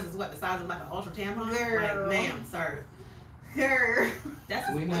of quarters is what, the size of like an ultra tampon? Girl. Like, ma'am, sir. Girl.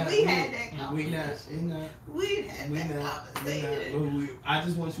 That's We had that conversation. We had that conversation. I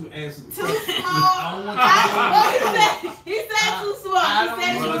just want you to answer the Too question. small. I don't want you to He said too small. I He don't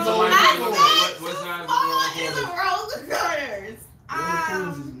said know. too Well, small. I What said size too small is is a roller quarters.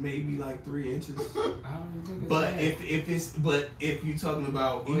 is maybe like 3 inches. I don't think it's But bad. if you're talking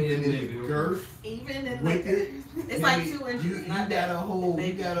about Well, even yeah, in maybe. the girth, Even in with the it, It's like 2 inches. You not got that. a whole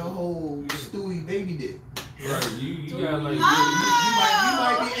Stewie baby dick. Right, you got like You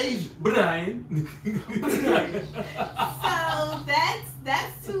might be Asian. Brian. So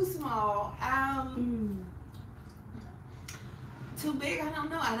that's too small. Too big, I don't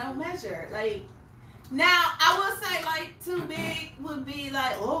know. I don't measure. Like now I would say like too big would be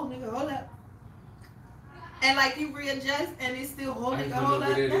like, oh nigga, hold up. And like you readjust and it's still holding hold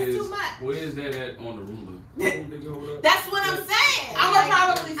up. That's too much. Where is that at on the ruler? That's what I'm saying. I'm gonna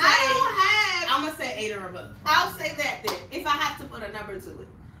probably say I'm gonna say 8 or above. I'll say that then if I have to put a number to it.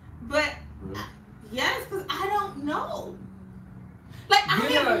 But Really? yes, because I don't know. Like I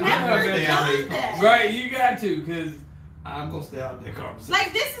Yeah, have never done that. Right, you got to, cause I'm gonna stay out that conversation.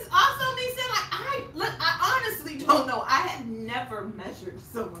 Like this is also me saying like I honestly don't know. I have never measured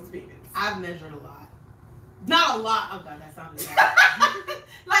someone's penis. I've measured a lot. Not a lot. Oh god, that sounded bad.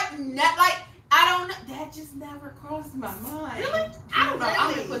 like I don't know. That just never crossed my mind. Really? I don't know. I'm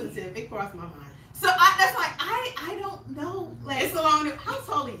Really? inquisitive. It crossed my mind. So that's like I don't know. Like It's along the. How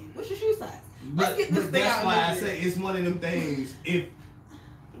tall are you? What's your shoe size? Let's get this thing that's out why I of here. say it's one of them things. If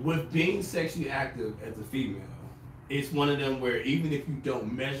with being sexually active as a female, it's one of them where even if you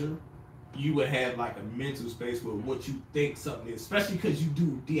don't measure, you would have like a mental space with what you think something is, especially because you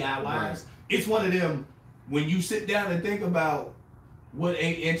do DIYs. Right. It's one of them when you sit down and think about what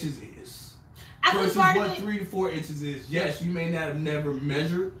 8 inches is I think versus part of what it. 3 to 4 inches is. Yes, you may not have never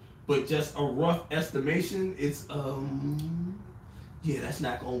measured, but just a rough estimation. It's yeah, that's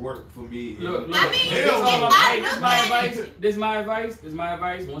not gonna work for me. Look, I mean, this hell no. is my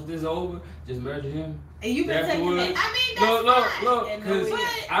advice. Once this is over, just measure him. And you've been taking Afterwards. it. I mean that's fine. Look, And because no,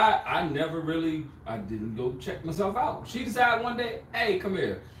 I never really, I didn't go check myself out. She decided one day, hey, come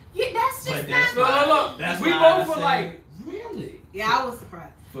here. Yeah, that's But just that's not. Look, That's we why both I were say- like, really? Yeah, I was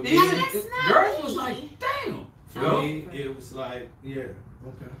surprised. For Yeah, me, that's not girls me. was like, damn. For Yo. me, it was like, yeah,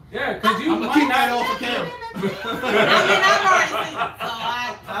 okay. Yeah, because you I'm gonna might keep that not. off the camera. I've already seen it,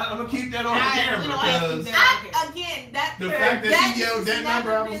 so I'm gonna keep that on the camera because Again, that the fact that that she yelled that just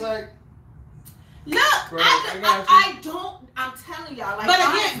number, I never was been- like, Look, Right, I got you. I don't. I'm telling y'all. Like, But again,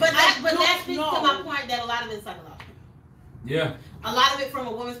 honestly, but that I speaks don't to my know. point that a lot of it is psychological. Yeah. A lot of it from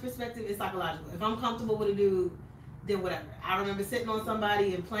a woman's perspective is psychological. If I'm comfortable with a dude, then whatever. I remember sitting on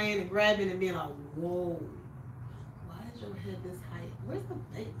somebody and playing and grabbing and being like, whoa, why is your head this height? Where's the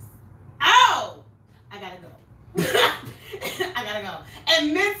base? Oh, I gotta go. I gotta go.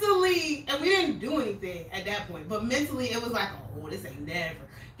 And mentally, and we didn't do anything at that point, but mentally it was like, oh, this ain't never.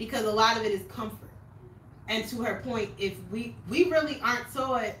 Because a lot of it is comfort. And to her point, if we really aren't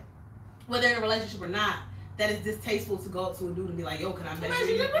taught, whether in a relationship or not, that it's distasteful to go up to a dude and be like, yo, can I measure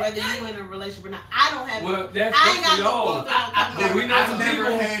you? Whether you in a relationship or not. I don't have Well, that's I ain't got for no y'all. filter on comfort. But we know I've some never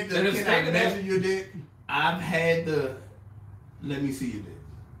people had the that have can I taken that. measure your dick? I've had the let me see your dick.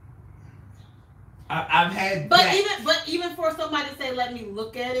 I've had But that. even for somebody to say, let me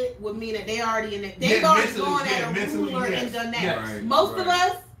look at it, would mean that they already in it. Yeah, They've already mentally, gone yeah, at a mentally, ruler yes. and done that. Yeah, right, Most of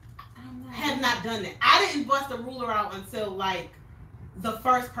right. us have not done that. I didn't bust a ruler out until like the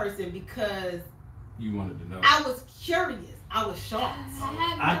first person because You wanted to know. I was curious. I was shocked.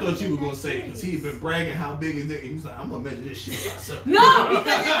 I thought you were gonna say because he'd been bragging how big his dick. He was like, I'm gonna measure this shit myself. No,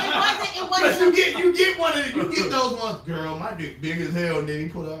 because it But wasn't. you get one of the, you get those ones, girl. My dick big as hell, and then he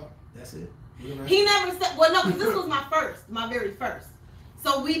put out. That's it. He never said. Well, no, because this was my very first.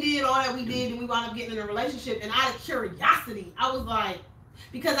 So we did all that we did, and we wound up getting in a relationship. And out of curiosity, I was like,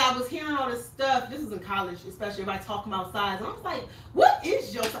 because I was hearing all this stuff. This was in college, especially everybody talking about size. And I was like, what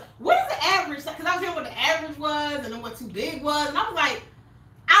is your size? What is the average size? Because I was hearing what the average was and then what too big was. And I was like,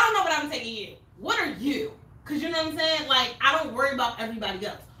 I don't know what I'm taking you. What are you? Because you know what I'm saying? Like, I don't worry about everybody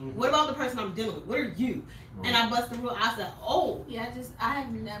else. Mm-hmm. What about the person I'm dealing with? What are you? Right. And I bust the rule. I said, oh. Yeah, I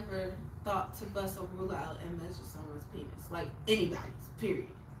have never thought to bust a rule out and measure someone's penis. Like, anybody's, period.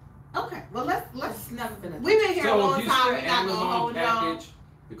 Okay, well, let's never been a we've been here a long time. We're not gonna hold y'all.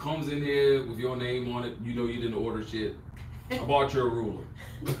 It comes in here with your name on it. You know you didn't order shit. I bought you a ruler.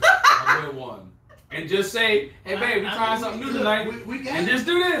 I will one. And just say, hey babe, we're trying something new tonight. And just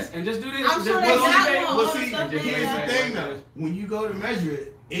do this. And just do this. I'm sure they got one. Well, see, here's the thing though. When you go to measure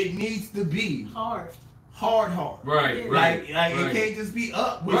it, it needs to be hard. Right. Like it can't just be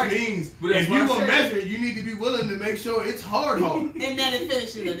up, which means if you gonna measure it, you need to be willing to make sure it's hard. And then it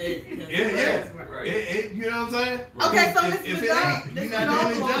finishes it in. Yeah. Right. You know what I'm saying? Okay, so if it ain't, you're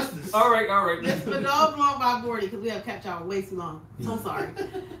not doing it justice. All right. This is Vidal Blanc by Bordy, because we have kept y'all way too long. So sorry.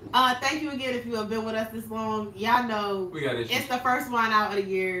 Thank you again if you have been with us this long. Y'all know we got it's the first wine out of the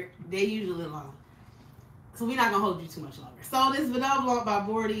year. They usually long. So we're not gonna hold you too much longer. So this Vidal Blanc by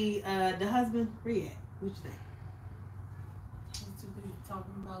Bordy, the husband, where you at? What you think?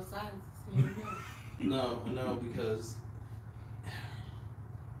 Talking about size. No, because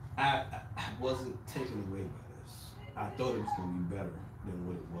I wasn't taken away by this. I thought it was gonna be better than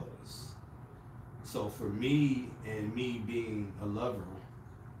what it was. So for me and me being a lover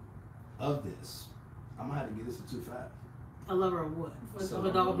of this, I'm gonna have to give this a 2.5. A lover of what? So,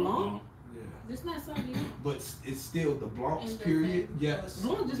 Vidal Blanc? Yeah. It's not something. But it's still the Blancs, period. Yes.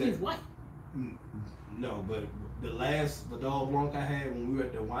 Blanc just means white. No, but the last Vidal Blanc I had when we were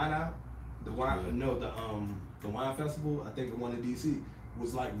at the wine out, the wine festival, I think the one in DC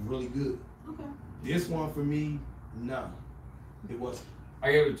was like really good. Okay. This one for me, no, it wasn't.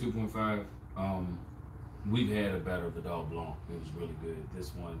 I gave it a 2.5. We've had a better Vidal Blanc. It was really good.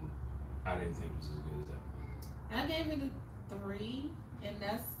 This one, I didn't think was as good as that one. I gave it a 3, and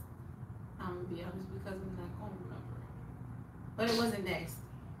that's, I'm gonna be honest, because I'm not gonna remember it. But it wasn't next.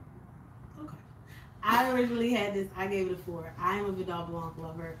 Okay. I originally had this, I gave it a 4. I am a Vidal Blanc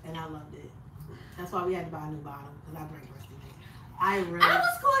lover, and I loved it. That's why we had to buy a new bottle, because I drank the rest of it. I was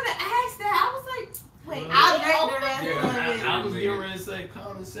going to ask that. I was like, wait, I drank the rest of it. I was getting ready to say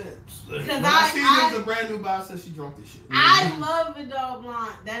common sense. Because I see there's a brand new bottle, says she drunk this shit. I love Vidal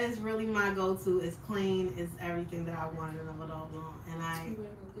Blanc. That is really my go-to. It's clean. It's everything that I wanted in a Vidal Blanc, and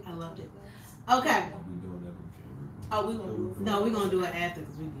I loved it. Okay. Oh, we're gonna do it. No, we're gonna do it after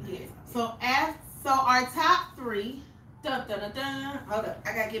because we do it. So our top 3. Dun, dun, dun, dun. Hold up,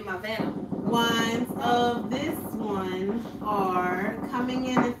 I gotta get my van. Wines of this one are coming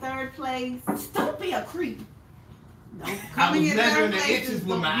in 3rd place. Don't be a creep. No, I coming was in measuring 3rd the place inches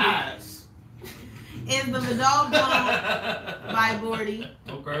with my eyes. is the Vidal Blanc by Bordy.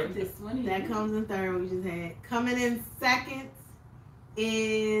 Okay. This one that comes in 3rd. We just had coming in 2nd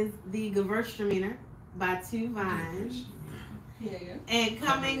is the Gewürztraminer by Two Vines. Yeah. And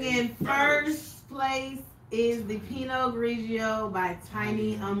coming in 1st place is the Pinot Grigio by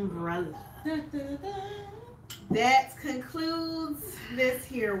Tiny Umbrella. That concludes this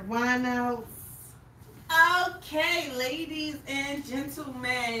here wine outs. Okay, ladies and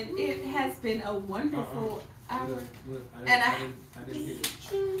gentlemen, it has been a wonderful hour. I didn't hear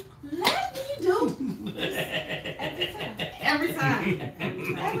it. Let me do Every time.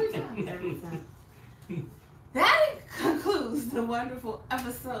 That concludes the wonderful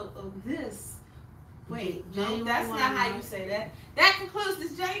episode of this. Wait, no, that's not how you say that. That concludes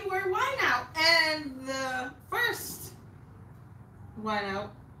this January wine out and the first wine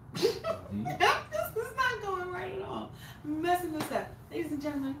out. This is not going right at all. I'm messing this up. Ladies and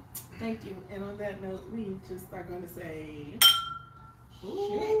gentlemen, thank you. And on that note, we just are going to say,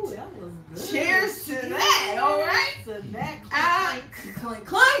 ooh, that was good. Cheers to that, all right? To that. Clink,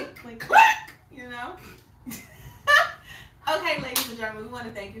 clink, clink, clink, you know? Okay, ladies and gentlemen, we want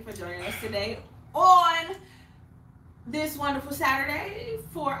to thank you for joining us today on this wonderful Saturday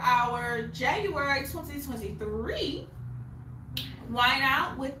for our January 2023 wine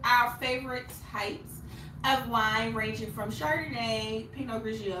out with our favorite types of wine ranging from Chardonnay, Pinot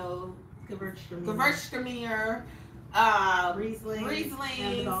Grigio, Gewürztraminer, Riesling,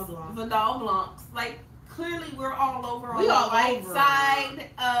 Vidal Blancs. Like, clearly we're all over on the right side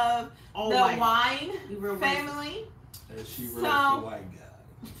of the wine family. And she wrote the white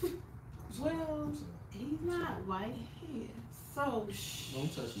guy. Well, he's not white. He is. So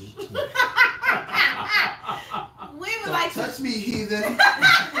don't touch me. Touch me, heathen. We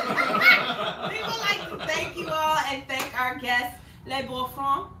would like to thank you all and thank our guests le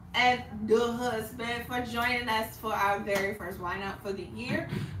boyfriend, and the husband for joining us for our very first Wine Out for the year.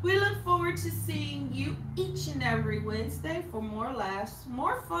 We look forward to seeing you each and every Wednesday for more laughs,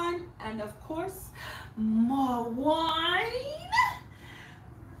 more fun, and of course, more wine.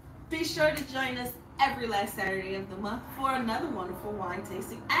 Be sure to join us every last Saturday of the month for another wonderful wine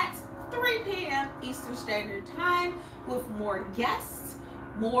tasting at 3 p.m. Eastern Standard Time with more guests,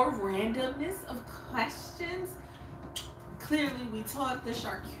 more randomness of questions. Clearly, we taught the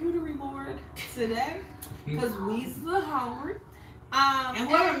charcuterie board today because we's the hungry. And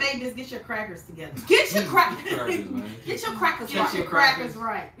whoever made this, get your crackers together. Get your crackers. Get your crackers Get right. your crackers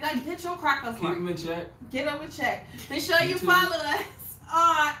right. Like, get your crackers Keep right. them in check. Get them in check. Make sure you YouTube. follow us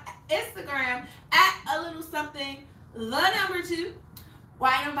on Instagram at a little something, the number 2,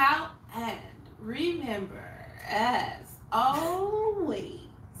 Wine About, and remember, as always,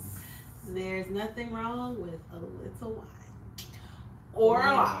 There's nothing wrong with a little wine. or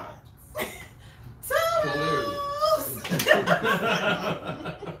a lot.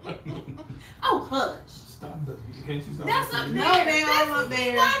 Oh, hush. Stop the. Can't you stop? That's the- up there. No, they all That's up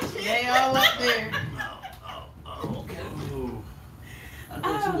there. watching. They all up there. Okay. I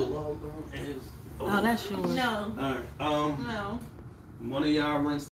thought you were long gone. Oh, that's yours. No, All right. no. One of y'all rinse